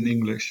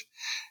English,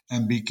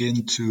 and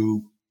begin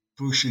to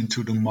push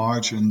into the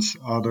margins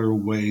other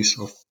ways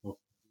of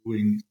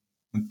doing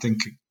and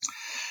thinking.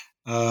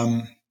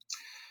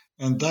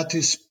 And that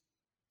is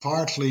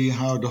partly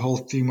how the whole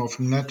theme of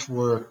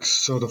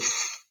networks sort of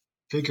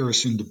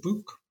figures in the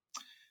book,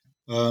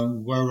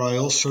 where I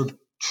also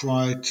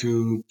try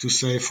to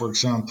say, for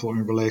example,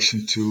 in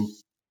relation to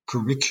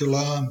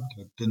curricula,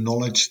 the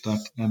knowledge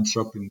that ends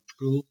up in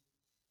school,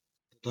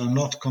 that I'm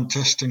not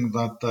contesting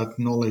that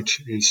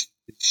knowledge is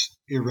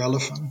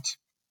irrelevant,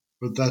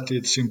 but that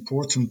it's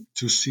important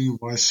to see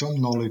why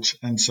some knowledge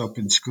ends up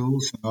in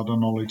schools and other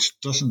knowledge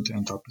doesn't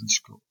end up in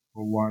school,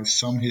 or why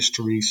some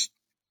histories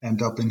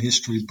end up in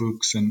history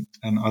books and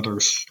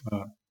others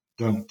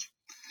don't.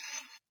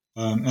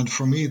 And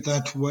for me,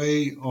 that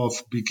way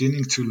of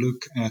beginning to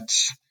look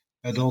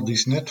at all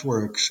these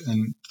networks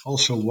and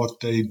also what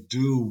they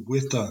do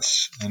with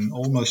us, and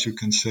almost you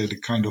can say the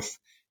kind of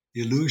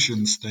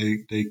illusions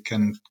they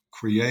can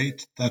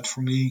create, that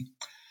for me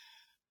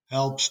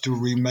helps to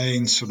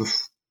remain sort of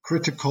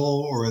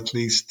critical, or at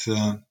least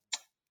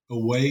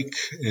awake,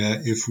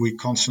 if we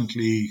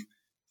constantly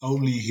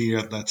only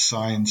hear that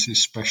science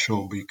is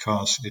special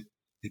because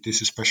it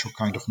is a special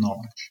kind of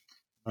knowledge.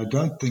 I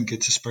don't think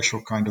it's a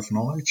special kind of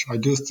knowledge. I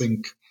do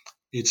think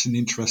it's an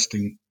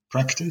interesting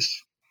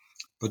practice,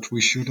 but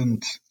we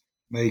shouldn't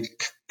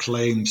make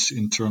claims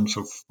in terms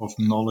of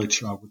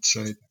knowledge, I would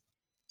say.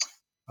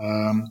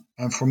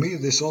 And for me,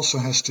 this also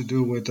has to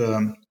do with,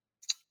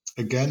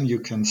 again, you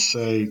can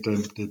say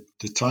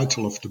the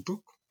title of the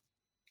book,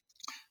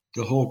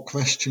 the whole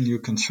question, you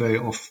can say,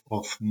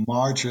 of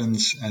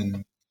margins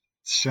and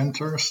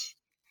centers,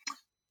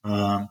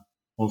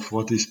 of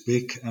what is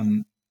big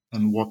and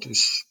what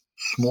is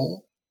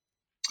small.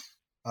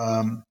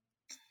 And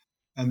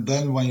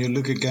then when you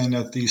look again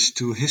at these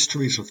two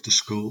histories of the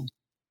school,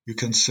 you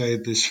can say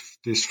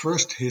this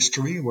first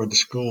history, where the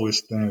school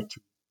is there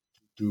to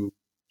do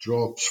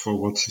jobs for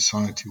what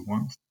society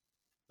wants,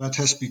 that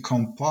has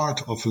become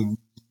part of a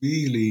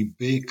really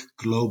big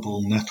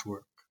global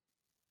network.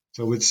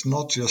 So it's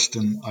not just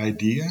an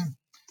idea,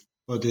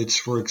 but it's,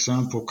 for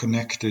example,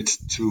 connected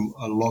to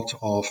a lot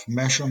of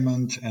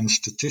measurement and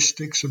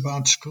statistics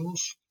about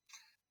schools.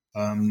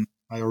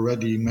 I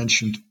already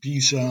mentioned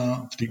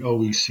PISA, the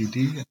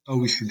OECD.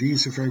 OECD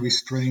is a very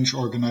strange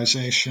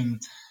organization.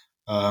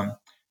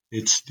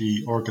 It's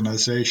the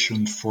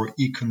Organization for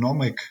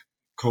Economic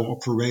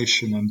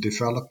Cooperation and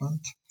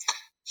Development.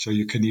 So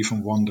you can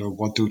even wonder,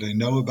 what do they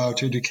know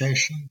about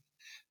education?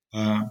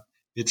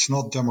 It's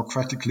not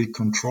democratically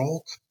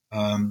controlled.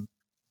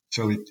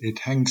 So it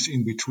hangs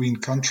in between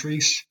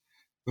countries,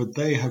 but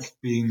they have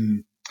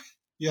been,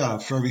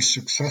 very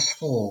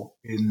successful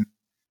in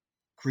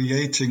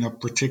creating a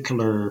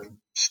particular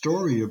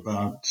story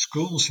about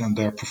schools and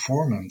their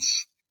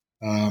performance.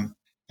 And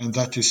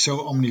that is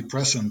so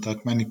omnipresent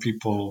that many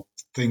people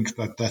think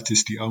that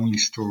is the only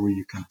story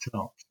you can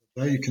tell.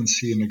 There you can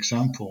see an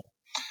example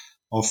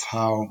of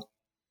how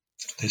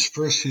this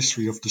first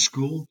history of the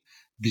school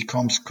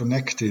becomes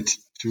connected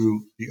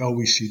to the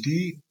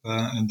OECD,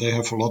 and they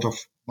have a lot of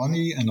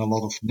money and a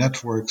lot of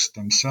networks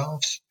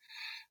themselves.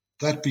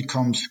 That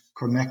becomes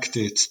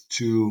connected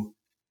to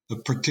a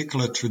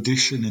particular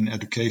tradition in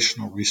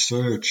educational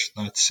research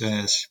that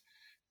says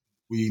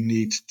we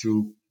need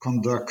to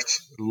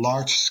conduct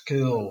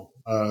large-scale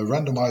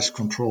randomized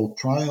controlled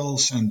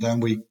trials, and then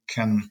we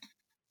can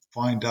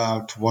find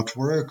out what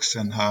works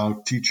and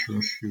how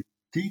teachers should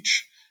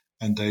teach,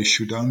 and they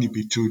should only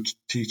be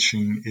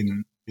teaching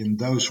in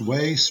those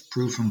ways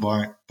proven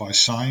by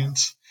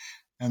science.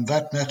 And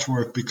that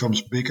network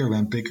becomes bigger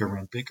and bigger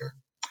and bigger.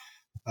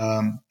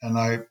 And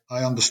I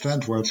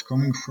understand where it's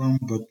coming from,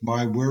 but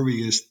my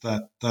worry is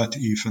that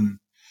even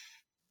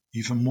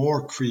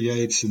more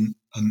creates an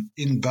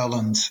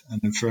imbalance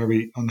and a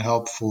very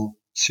unhelpful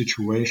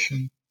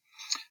situation.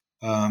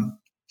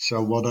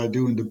 So what I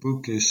do in the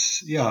book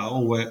is,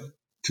 always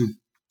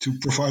to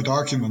provide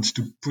arguments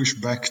to push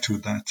back to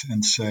that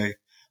and say,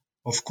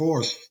 of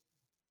course,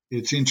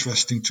 it's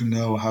interesting to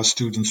know how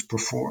students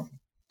perform,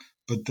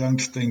 but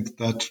don't think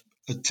that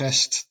a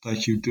test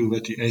that you do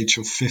at the age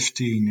of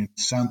 15 in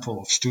a sample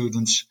of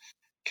students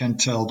can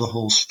tell the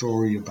whole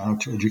story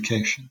about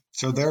education.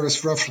 So there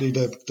is roughly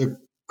the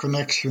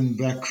connection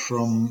back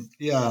from,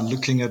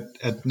 looking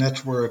at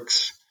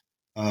networks,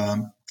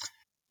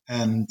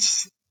 and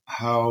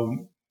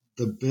how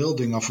the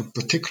building of a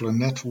particular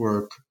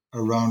network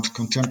around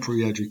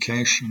contemporary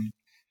education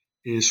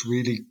is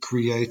really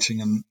creating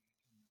an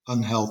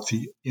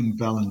unhealthy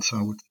imbalance,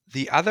 I would.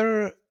 The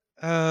other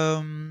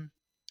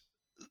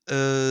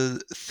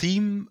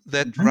theme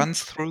that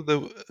runs through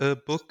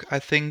the book, I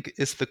think,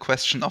 is the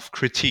question of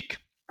critique.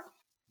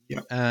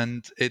 Yeah.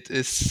 And it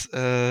is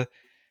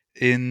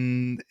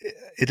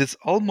it is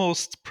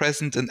almost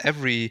present in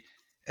every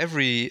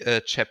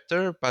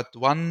chapter, but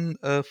one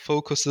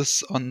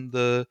focuses on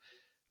the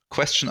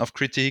question of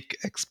critique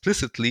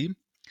explicitly,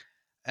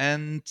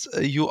 and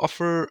you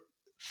offer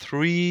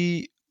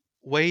 3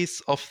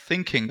 ways of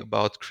thinking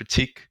about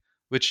critique,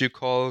 which you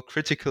call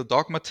critical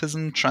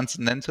dogmatism,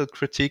 transcendental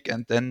critique,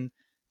 and then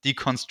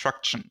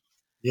deconstruction.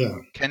 Yeah.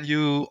 Can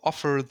you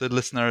offer the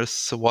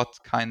listeners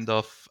what kind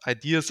of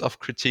ideas of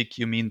critique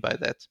you mean by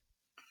that?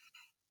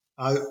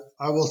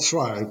 I will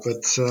try,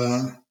 but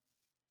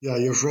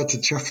you've read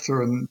the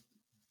chapter, and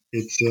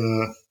it's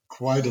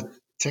quite a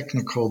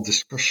technical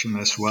discussion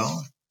as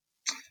well.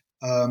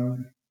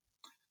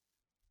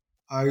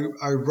 I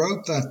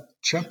wrote that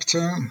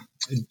chapter.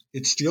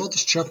 It's the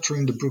oldest chapter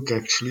in the book,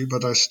 actually,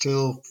 but I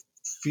still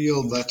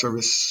feel that there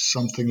is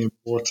something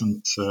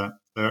important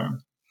there.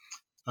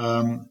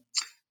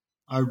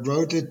 I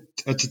wrote it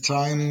at the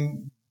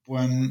time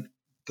when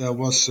there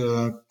was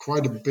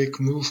quite a big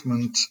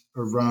movement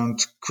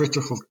around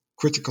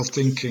critical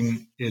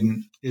thinking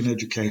in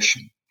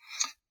education.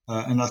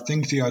 And I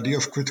think the idea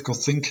of critical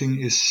thinking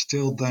is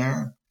still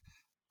there.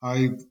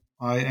 I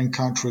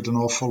encounter it an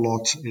awful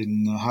lot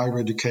in higher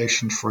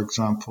education, for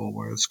example,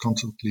 where it's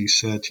constantly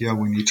said,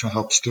 we need to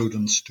help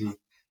students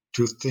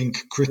to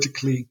think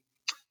critically,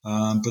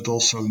 but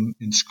also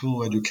in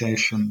school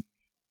education.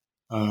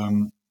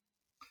 And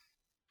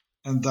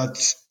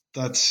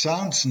that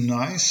sounds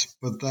nice,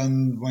 but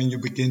then when you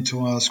begin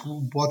to ask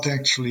what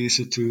actually is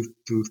it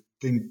to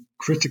think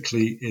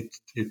critically,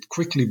 it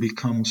quickly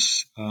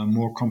becomes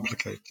more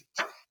complicated.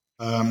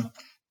 And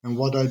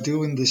what I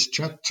do in this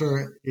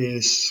chapter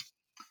is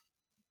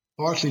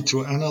partly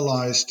to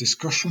analyze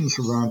discussions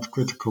around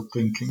critical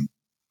thinking,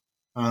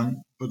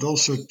 but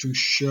also to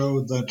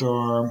show that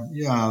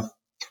there are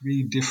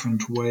three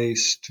different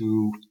ways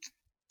to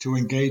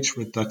engage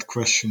with that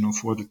question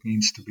of what it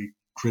means to be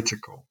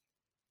critical.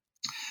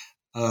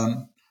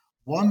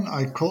 One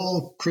I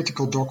call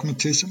critical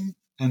dogmatism,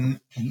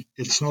 and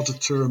it's not a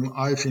term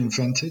I've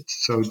invented,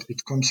 so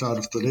it comes out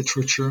of the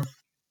literature.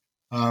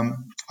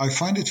 I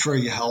find it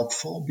very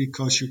helpful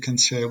because you can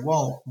say,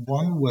 well,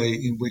 one way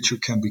in which you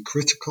can be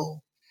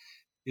critical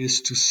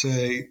is to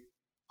say,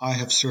 I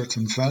have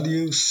certain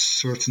values,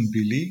 certain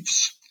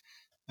beliefs,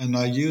 and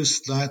I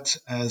use that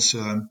as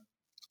a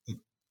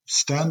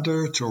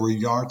standard or a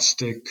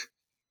yardstick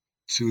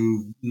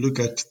to look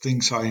at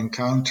things I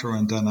encounter,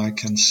 and then I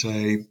can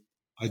say,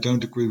 I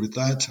don't agree with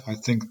that. I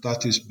think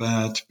that is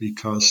bad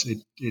because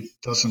it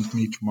doesn't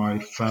meet my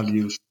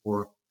values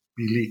or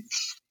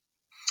beliefs.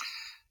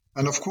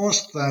 And of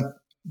course,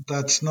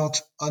 that's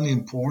not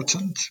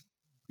unimportant,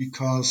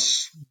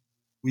 because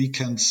we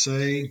can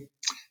say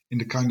in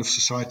the kind of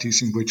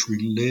societies in which we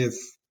live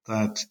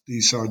that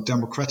these are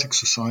democratic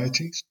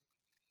societies.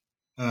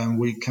 And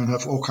we can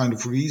have all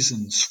kinds of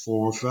reasons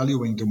for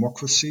valuing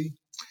democracy.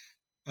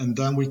 And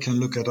then we can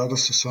look at other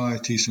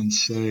societies and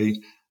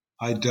say,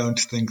 I don't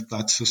think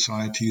that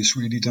society is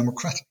really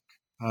democratic.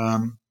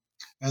 And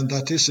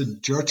that is a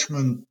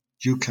judgment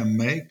you can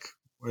make,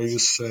 where you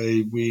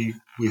say we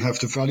have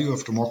the value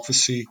of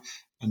democracy,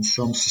 and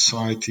some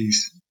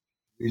societies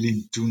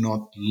really do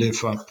not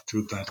live up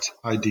to that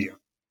idea.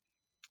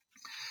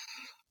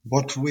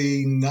 What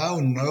we now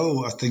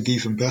know, I think,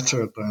 even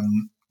better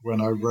than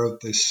when I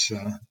wrote this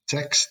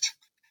text,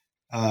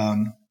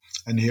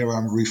 and here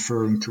I'm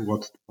referring to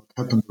what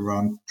happened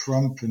around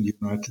Trump in the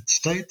United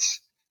States,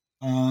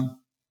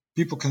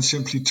 people can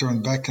simply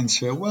turn back and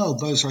say, well,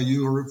 those are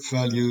your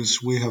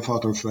values, we have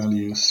other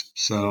values,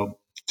 so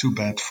too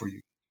bad for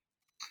you.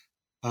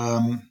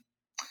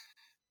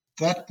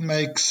 That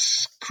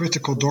makes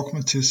critical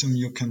dogmatism,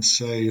 you can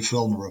say,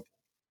 vulnerable.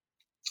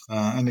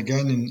 And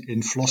again,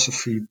 in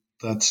philosophy,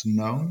 that's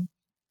known.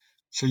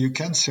 So you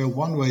can say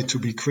one way to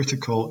be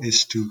critical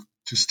is to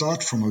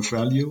start from a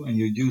value, and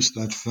you use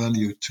that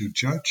value to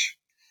judge.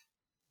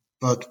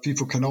 But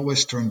people can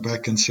always turn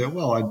back and say,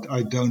 well,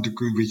 I don't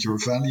agree with your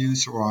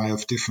values, or I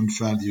have different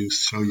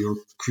values, so your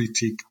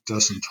critique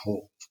doesn't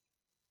hold.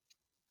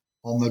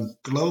 On a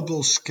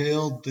global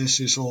scale, this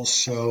is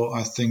also,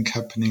 I think,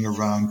 happening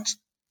around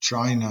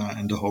China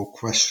and the whole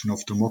question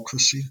of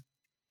democracy,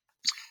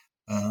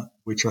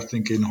 which I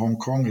think in Hong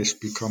Kong is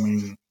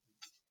becoming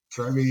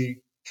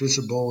very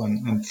visible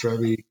and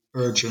very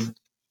urgent.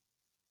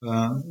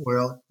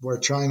 Where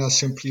China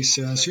simply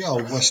says,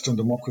 Western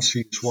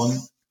democracy is one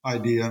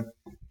idea,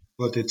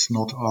 but it's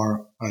not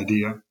our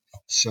idea.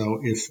 So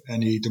if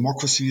any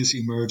democracy is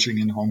emerging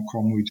in Hong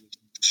Kong, we just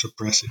need to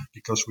suppress it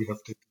because we have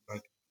different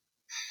ideas.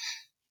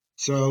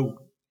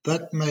 So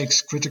that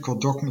makes critical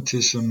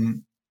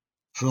dogmatism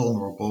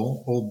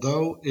vulnerable,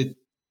 although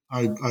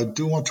I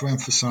do want to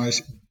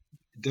emphasize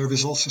there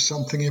is also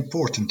something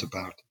important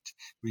about it.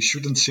 We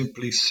shouldn't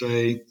simply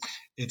say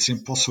it's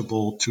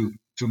impossible to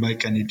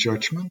make any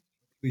judgment.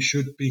 We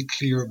should be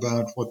clear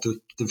about what the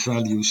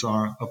values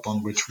are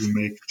upon which we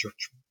make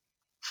judgment.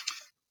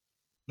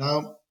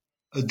 Now,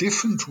 a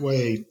different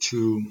way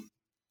to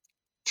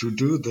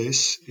do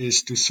this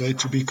is to say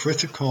to be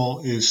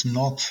critical is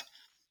not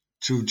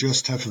to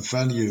just have a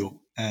value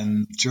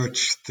and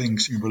judge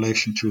things in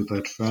relation to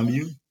that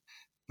value,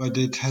 but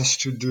it has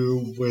to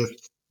do with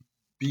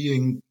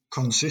being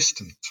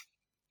consistent.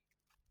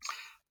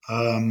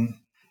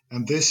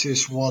 And this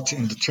is what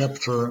in the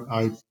chapter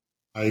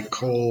I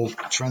call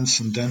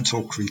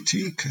transcendental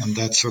critique, and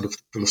that's sort of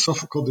the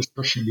philosophical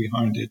discussion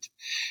behind it.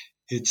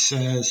 It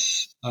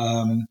says,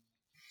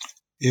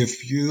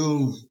 if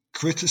you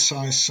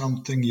criticize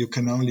something, you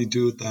can only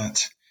do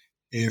that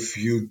if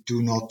you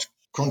do not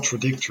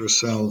contradict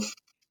yourself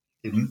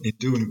in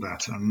doing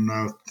that. I'm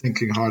now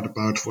thinking hard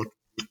about what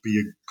would be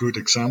a good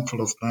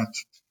example of that.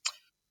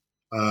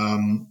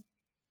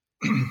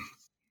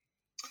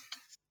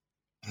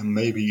 And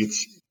maybe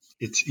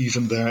it's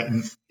even there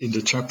in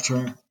the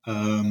chapter.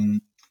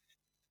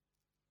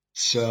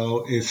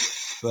 So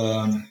if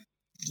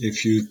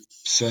you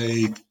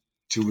say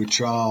to a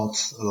child,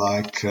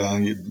 like,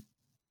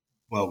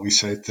 we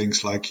say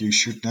things like, you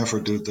should never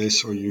do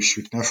this or you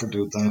should never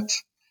do that.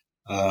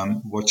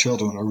 What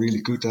children are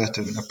really good at,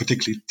 and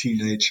particularly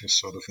teenagers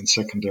sort of in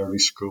secondary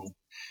school,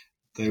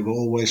 they will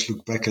always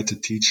look back at the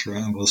teacher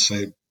and will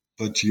say,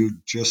 but you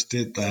just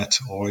did that,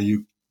 or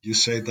you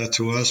say that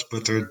to us,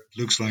 but there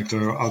looks like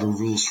there are other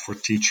rules for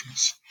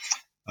teachers.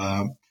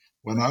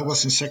 When I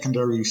was in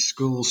secondary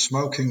school,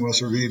 smoking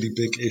was a really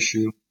big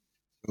issue.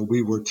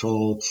 We were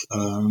told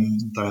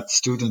that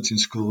students in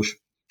school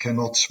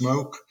cannot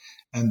smoke.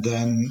 And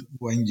then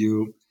when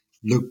you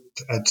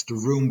looked at the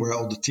room where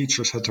all the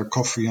teachers had their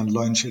coffee and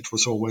lunch, it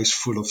was always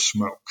full of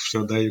smoke.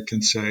 So there you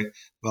can say,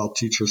 well,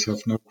 teachers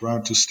have no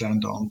ground to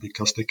stand on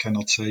because they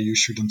cannot say you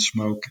shouldn't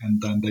smoke,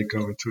 and then they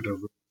go into the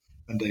room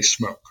and they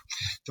smoke.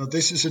 So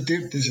this is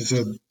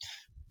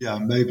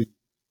maybe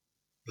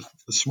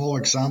a small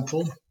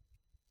example.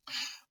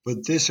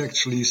 But this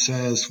actually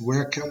says,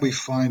 where can we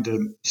find a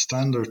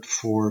standard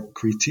for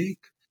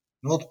critique?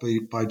 Not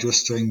by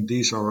just saying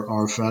these are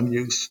our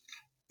values,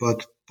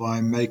 but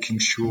by making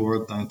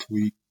sure that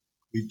we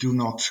do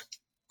not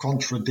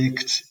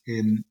contradict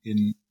in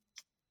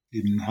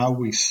how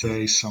we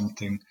say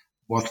something,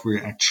 what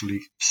we're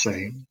actually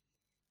saying.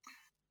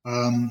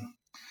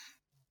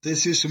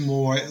 This is a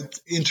more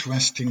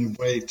interesting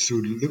way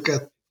to look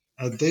at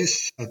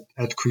this,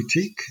 at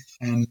critique,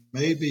 and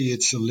maybe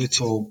it's a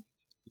little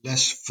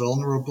less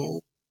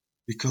vulnerable,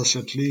 because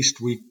at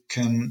least we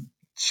can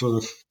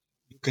sort of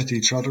look at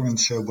each other and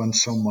say, when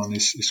someone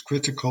is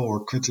critical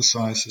or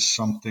criticizes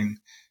something,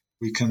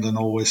 we can then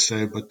always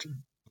say, but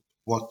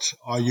what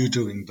are you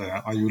doing there?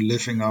 Are you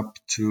living up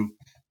to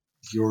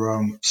your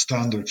own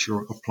standards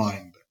you're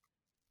applying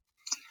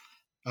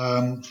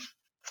there?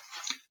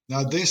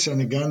 Now this,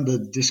 and again, the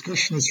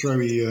discussion is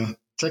very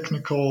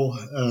technical,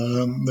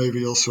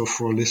 maybe also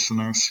for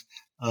listeners.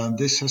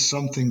 This has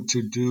something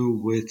to do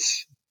with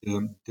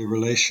the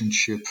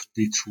relationship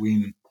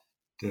between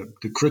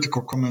the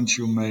critical comments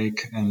you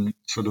make and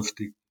sort of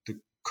the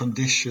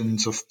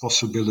conditions of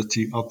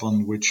possibility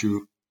upon which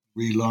you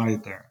rely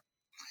there.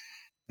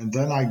 And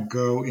then I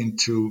go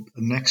into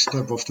the next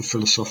step of the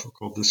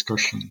philosophical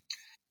discussion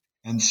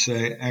and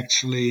say,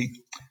 actually,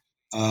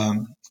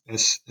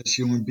 as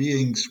human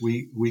beings,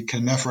 we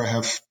can never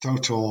have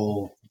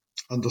total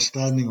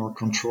understanding or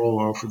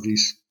control over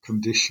these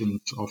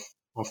conditions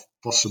of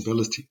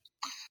possibility.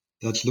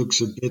 That looks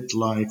a bit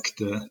like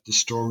the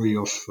story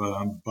of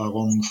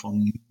Baron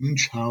von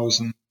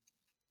Münchhausen,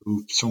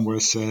 who somewhere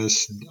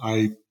says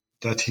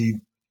that he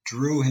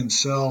drew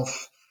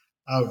himself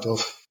out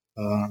of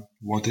a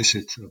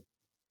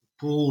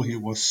pool he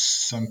was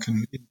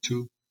sunken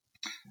into.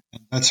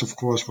 And that's, of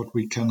course, what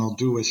we cannot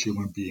do as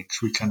human beings.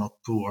 We cannot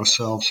pull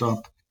ourselves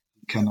up.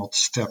 We cannot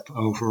step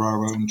over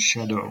our own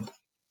shadow.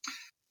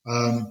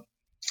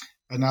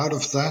 And out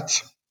of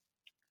that,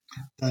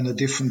 then a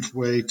different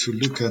way to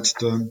look at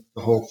the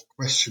whole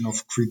question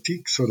of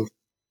critique sort of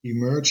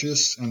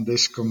emerges. And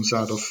this comes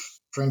out of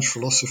French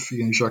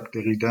philosophy and Jacques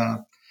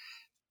Derrida,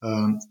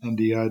 and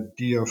the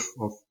idea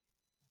of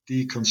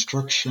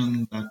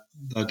deconstruction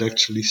that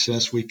actually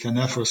says we can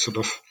never sort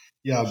of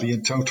be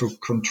in total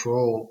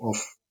control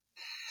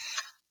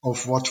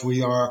of what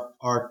we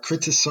are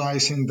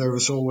criticizing. There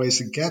is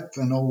always a gap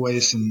and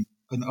always an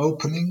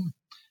opening.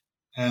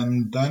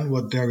 And then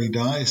what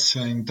Derrida is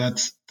saying,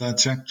 that's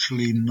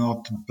actually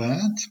not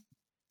bad,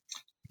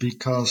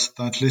 because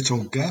that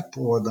little gap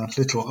or that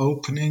little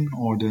opening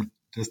or the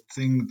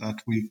thing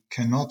that we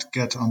cannot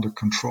get under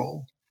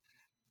control,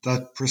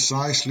 that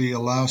precisely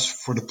allows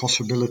for the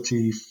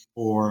possibility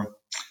for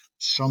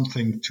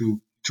something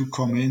to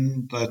come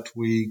in that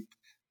we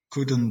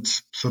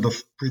couldn't sort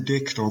of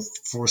predict or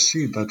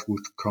foresee that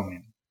would come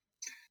in.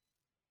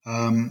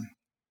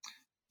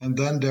 And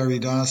then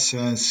Derrida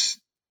says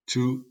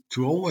to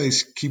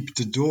always keep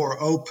the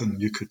door open,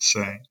 you could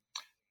say,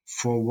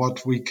 for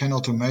what we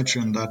cannot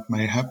imagine that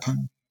may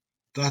happen.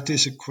 That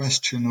is a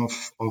question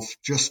of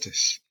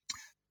justice.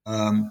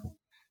 And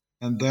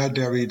there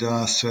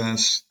Derrida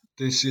says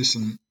this is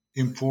an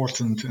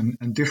important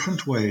and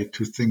different way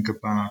to think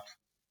about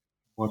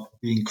what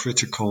being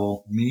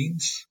critical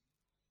means.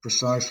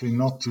 Precisely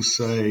not to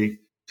say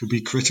to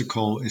be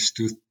critical is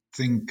to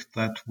think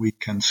that we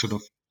can sort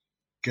of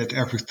get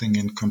everything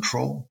in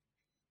control,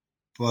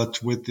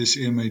 but with this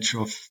image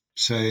of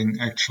saying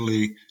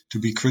actually to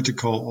be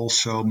critical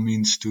also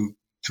means to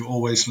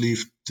always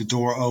leave the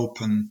door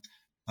open,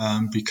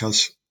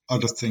 because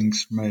other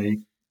things may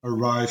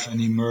arrive and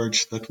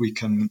emerge that we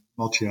can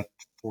not yet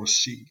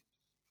foresee.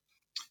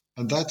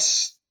 And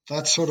that's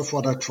sort of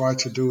what I try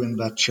to do in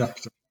that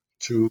chapter,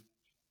 to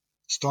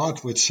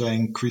start with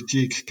saying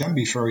critique can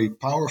be very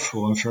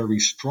powerful and very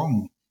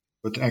strong,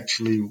 but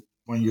actually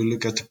when you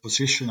look at the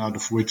position out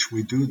of which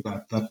we do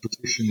that, that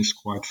position is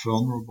quite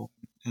vulnerable.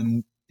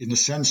 And in a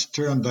sense,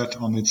 turn that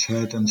on its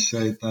head and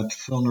say that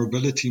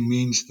vulnerability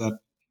means that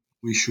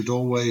we should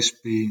always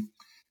be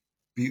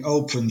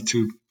open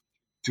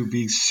to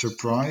be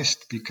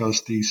surprised,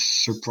 because these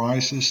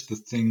surprises, the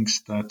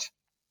things that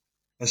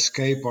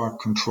escape our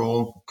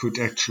control, could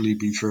actually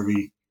be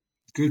very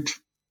good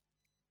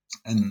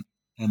and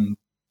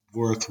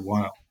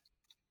worthwhile.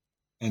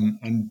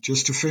 And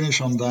just to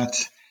finish on that,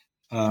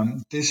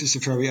 this is a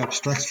very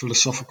abstract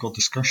philosophical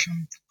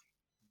discussion,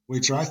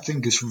 which I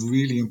think is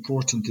really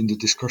important in the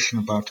discussion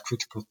about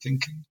critical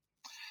thinking.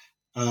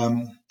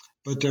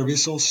 But there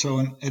is also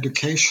an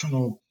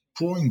educational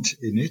point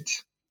in it,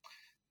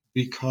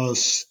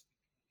 because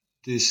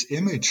this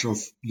image of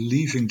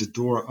leaving the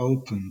door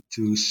open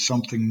to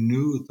something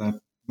new that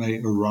may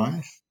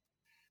arrive,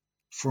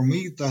 for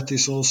me, that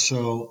is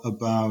also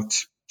about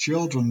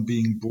children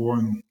being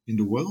born in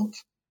the world.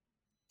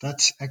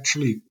 That's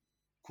actually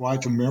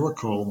quite a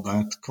miracle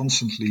that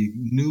constantly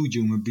new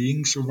human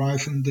beings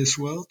arrive in this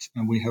world,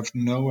 and we have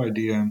no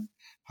idea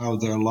how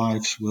their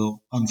lives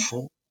will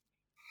unfold.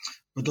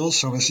 But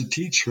also as a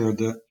teacher,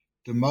 the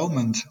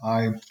moment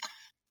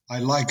I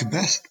like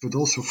best, but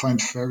also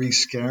find very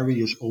scary,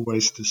 is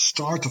always the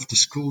start of the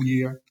school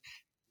year,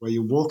 where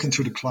you walk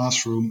into the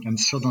classroom and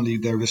suddenly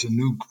there is a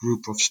new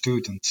group of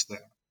students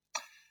there.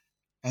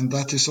 And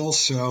that is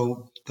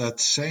also that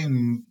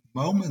same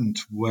moment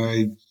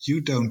where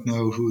you don't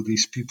know who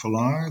these people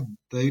are,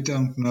 they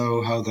don't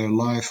know how their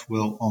life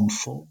will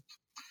unfold.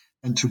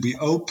 And to be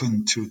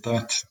open to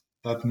that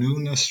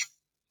newness,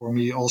 for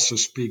me, also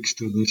speaks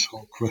to this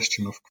whole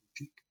question of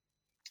critique.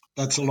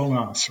 That's a long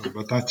answer,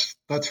 but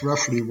that's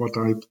roughly what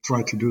I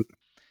try to do.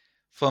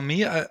 For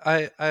me,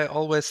 I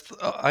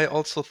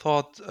also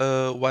thought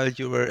while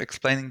you were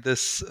explaining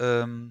this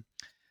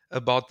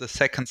about the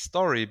second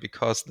story,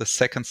 because the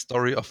second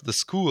story of the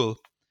school,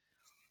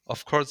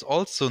 of course,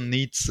 also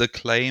needs a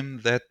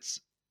claim that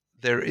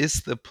there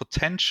is the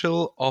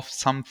potential of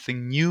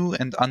something new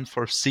and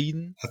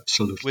unforeseen,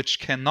 Absolutely, which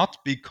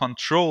cannot be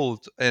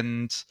controlled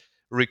and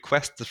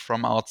requested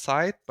from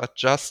outside, but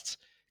just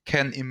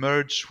can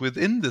emerge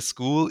within the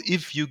school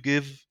if you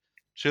give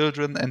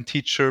children and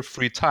teacher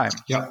free time.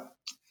 Yeah.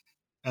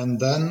 And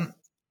then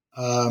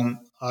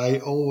I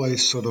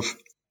always sort of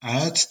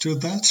add to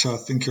that. So I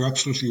think you're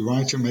absolutely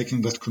right in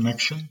making that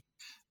connection.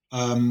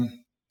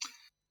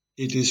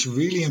 It is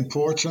really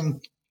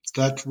important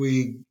that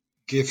we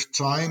give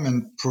time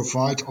and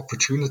provide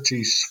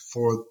opportunities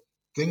for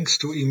things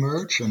to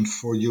emerge and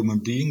for human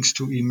beings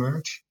to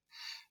emerge.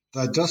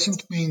 That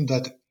doesn't mean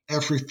that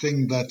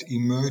everything that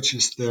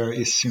emerges there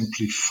is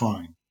simply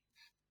fine.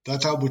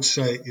 That, I would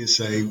say, is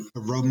a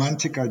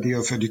romantic idea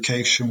of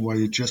education, where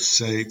you just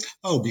say,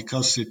 oh,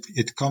 because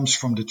it comes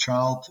from the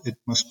child, it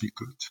must be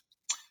good.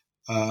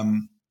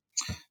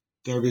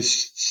 There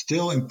is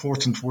still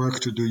important work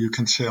to do, you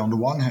can say, on the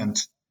one hand,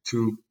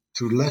 to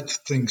let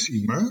things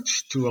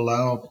emerge, to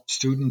allow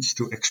students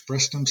to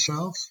express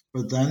themselves.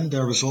 But then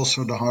there is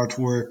also the hard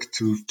work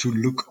to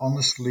look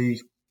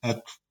honestly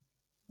at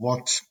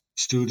what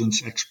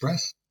students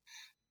express,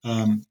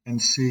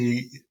 and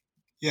see,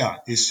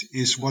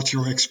 is what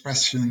you're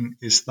expressing,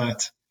 is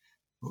that,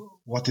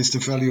 what is the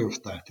value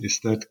of that? Is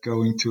that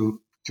going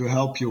to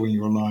help you in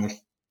your life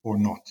or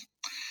not?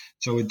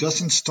 So it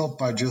doesn't stop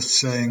by just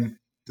saying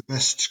the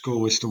best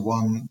school is the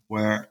one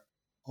where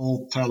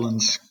all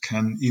talents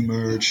can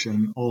emerge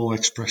and all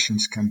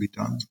expressions can be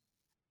done.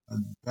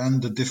 And then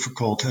the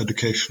difficult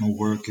educational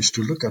work is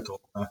to look at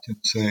all that and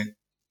say,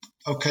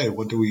 okay,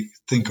 what do we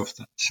think of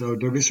that? So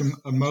there is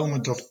a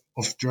moment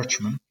of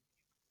judgment.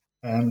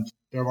 And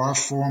there are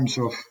forms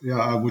of,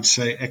 I would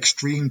say,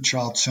 extreme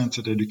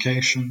child-centered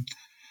education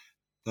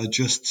that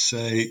just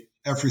say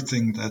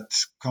everything that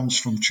comes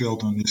from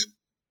children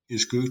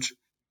is good.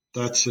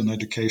 That's an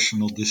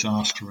educational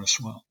disaster as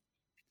well.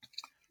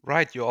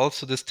 Right. You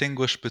also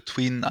distinguish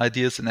between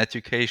ideas in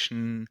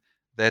education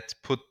that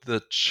put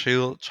the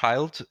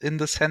child in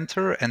the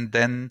center and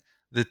then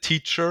the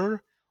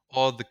teacher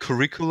or the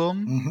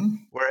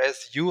curriculum,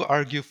 whereas you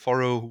argue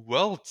for a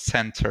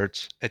world-centered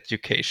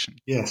education.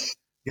 Yes.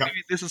 Yeah.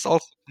 Maybe this is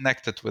also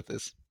connected with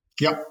this.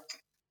 Yeah.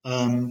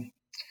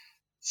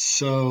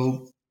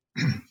 So,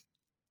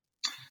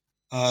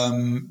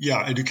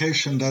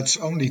 education that's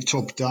only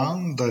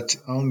top-down, that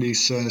only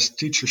says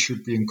teachers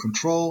should be in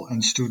control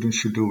and students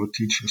should do what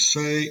teachers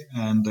say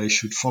and they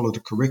should follow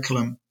the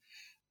curriculum.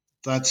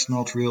 That's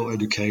not real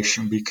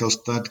education,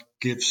 because that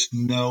gives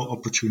no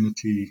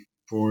opportunity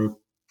for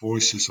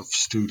voices of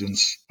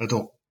students at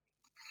all.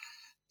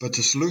 But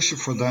the solution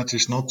for that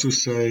is not to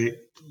say,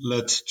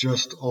 let's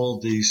just all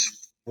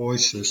these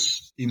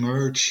voices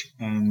emerge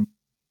and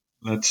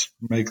let's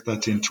make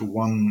that into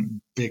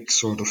one big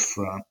sort of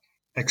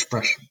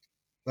expression.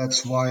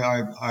 That's why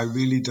I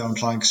really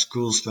don't like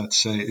schools that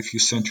say, if you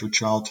send your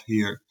child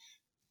here,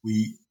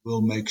 we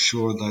will make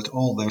sure that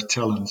all their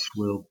talents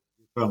will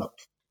develop.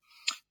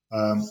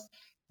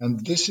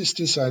 And this is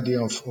this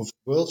idea of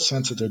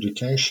world-centered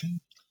education,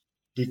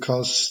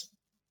 because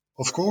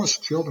of course,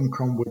 children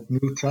come with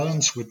new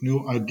talents, with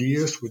new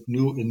ideas, with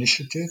new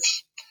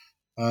initiatives.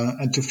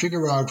 And to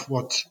figure out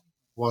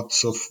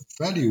what's of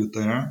value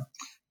there,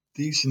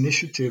 these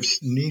initiatives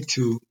need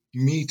to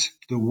meet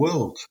the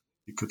world,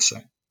 you could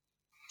say.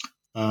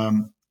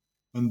 And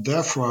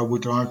therefore, I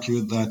would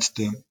argue that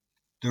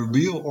the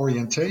real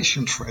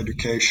orientation for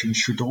education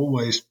should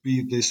always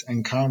be this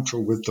encounter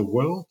with the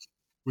world,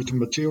 with the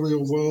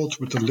material world,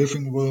 with the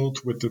living world,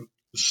 with the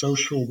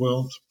social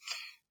world,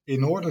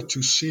 in order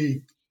to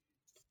see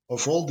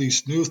of all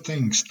these new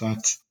things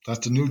that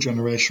the new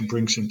generation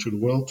brings into the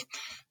world,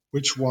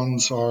 which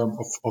ones are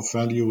of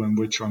value and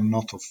which are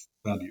not of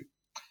value.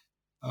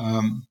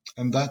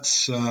 And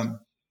that's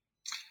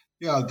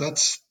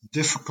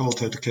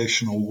difficult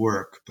educational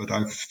work, but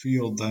I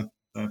feel that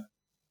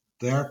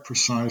there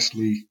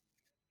precisely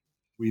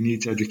we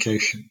need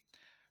education.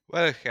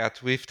 Well,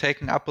 Gert, we've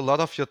taken up a lot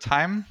of your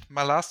time.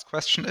 My last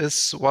question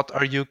is, what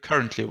are you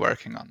currently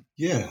working on?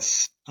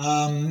 Yes.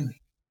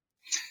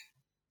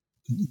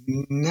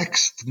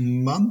 Next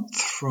month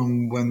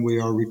from when we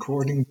are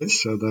recording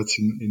this, so that's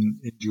in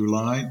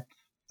July,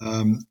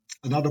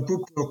 another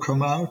book will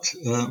come out,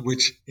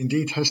 which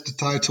indeed has the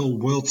title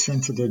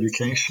World-Centered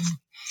Education.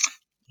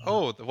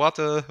 Oh, what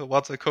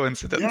a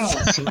coincidence.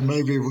 Yeah, so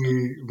maybe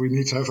we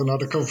need to have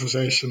another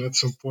conversation at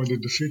some point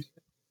in the future.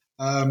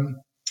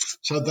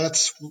 So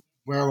that's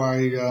where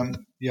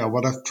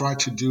what I've tried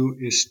to do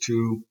is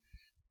to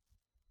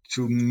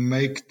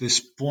make this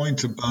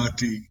point about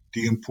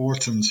the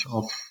importance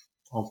of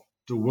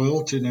the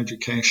world in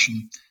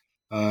education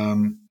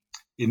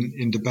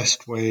in the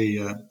best way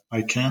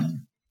I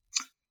can.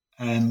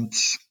 And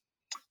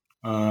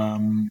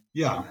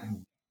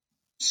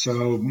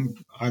so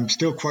I'm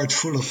still quite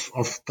full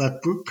of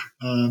that book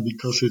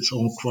because it's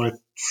all quite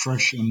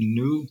fresh and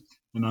new,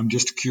 and I'm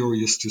just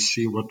curious to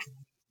see what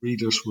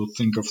readers will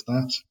think of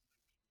that.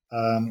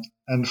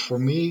 And for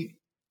me,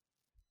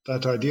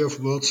 that idea of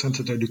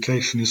world-centered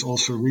education is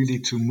also really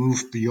to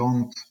move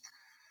beyond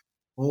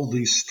all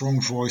these strong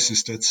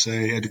voices that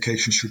say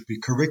education should be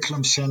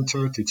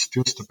curriculum-centered. It's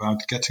just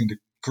about getting the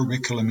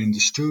curriculum in the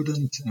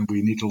student, and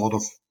we need a lot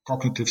of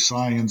cognitive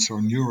science or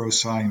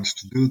neuroscience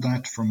to do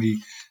that. For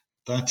me,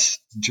 that's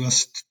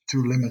just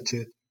too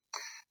limited.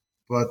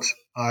 But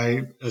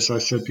as I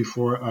said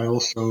before, I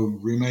also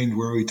remain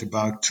worried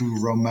about too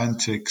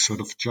romantic sort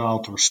of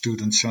child or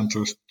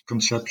student-centered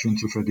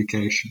conceptions of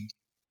education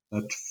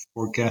that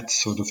forget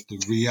sort of the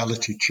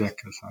reality check,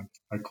 as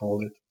I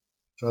call it.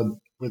 So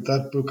with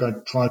that book, I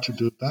try to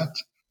do that.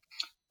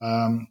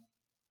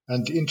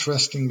 And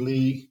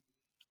interestingly,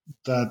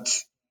 that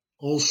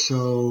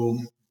also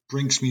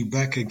brings me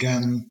back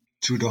again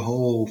to the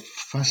whole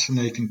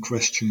fascinating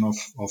question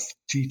of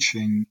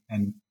teaching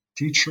and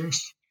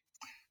teachers.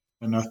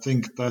 And I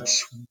think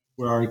that's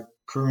where I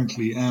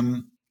currently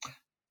am,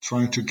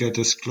 trying to get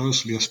as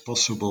closely as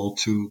possible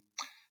to,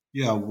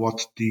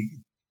 what the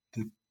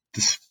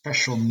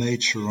special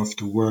nature of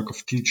the work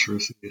of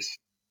teachers is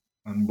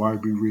and why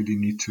we really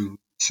need to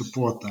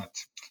support that.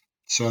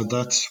 So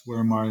that's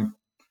where my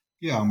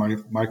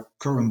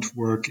current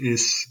work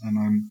is, and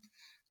I'm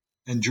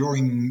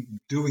enjoying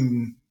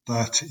doing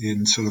that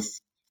in sort of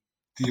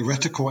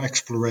theoretical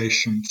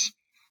explorations,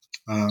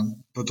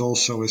 but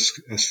also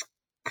as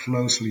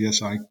closely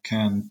as I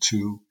can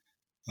to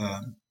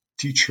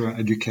teacher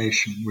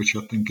education, which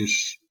I think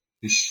is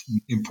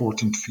an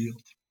important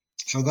field.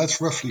 So that's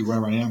roughly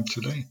where I am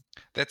today.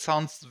 That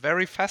sounds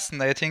very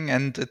fascinating,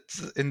 and it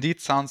indeed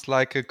sounds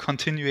like a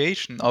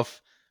continuation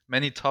of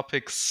many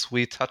topics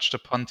we touched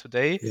upon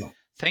today. Yeah.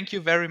 Thank you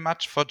very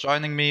much for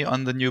joining me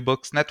on the New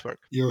Books Network.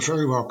 You're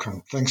very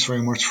welcome. Thanks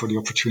very much for the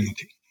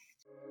opportunity.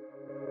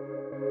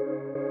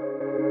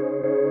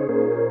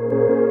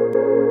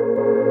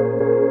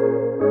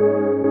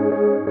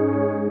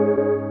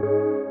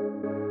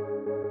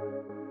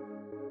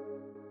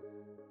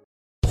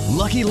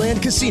 Lucky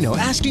Land Casino,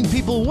 asking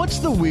people, what's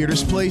the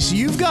weirdest place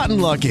you've gotten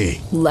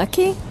lucky?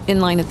 Lucky? In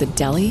line at the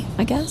deli,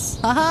 I guess?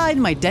 Aha,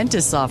 in my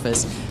dentist's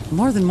office.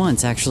 More than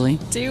once, actually.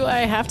 Do I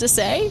have to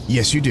say?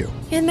 Yes, you do.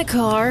 In the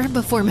car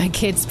before my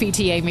kids'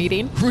 PTA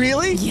meeting.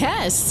 Really?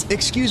 Yes.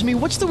 Excuse me,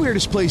 what's the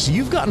weirdest place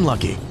you've gotten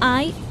lucky?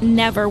 I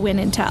never win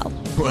and tell.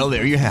 Well,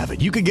 there you have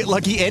it. You can get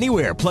lucky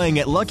anywhere, playing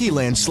at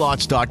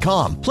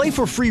LuckyLandSlots.com. Play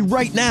for free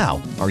right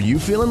now. Are you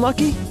feeling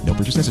lucky? No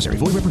purchase necessary.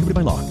 Void where prohibited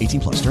by law.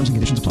 18+. Terms and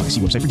conditions apply. See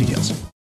website for details.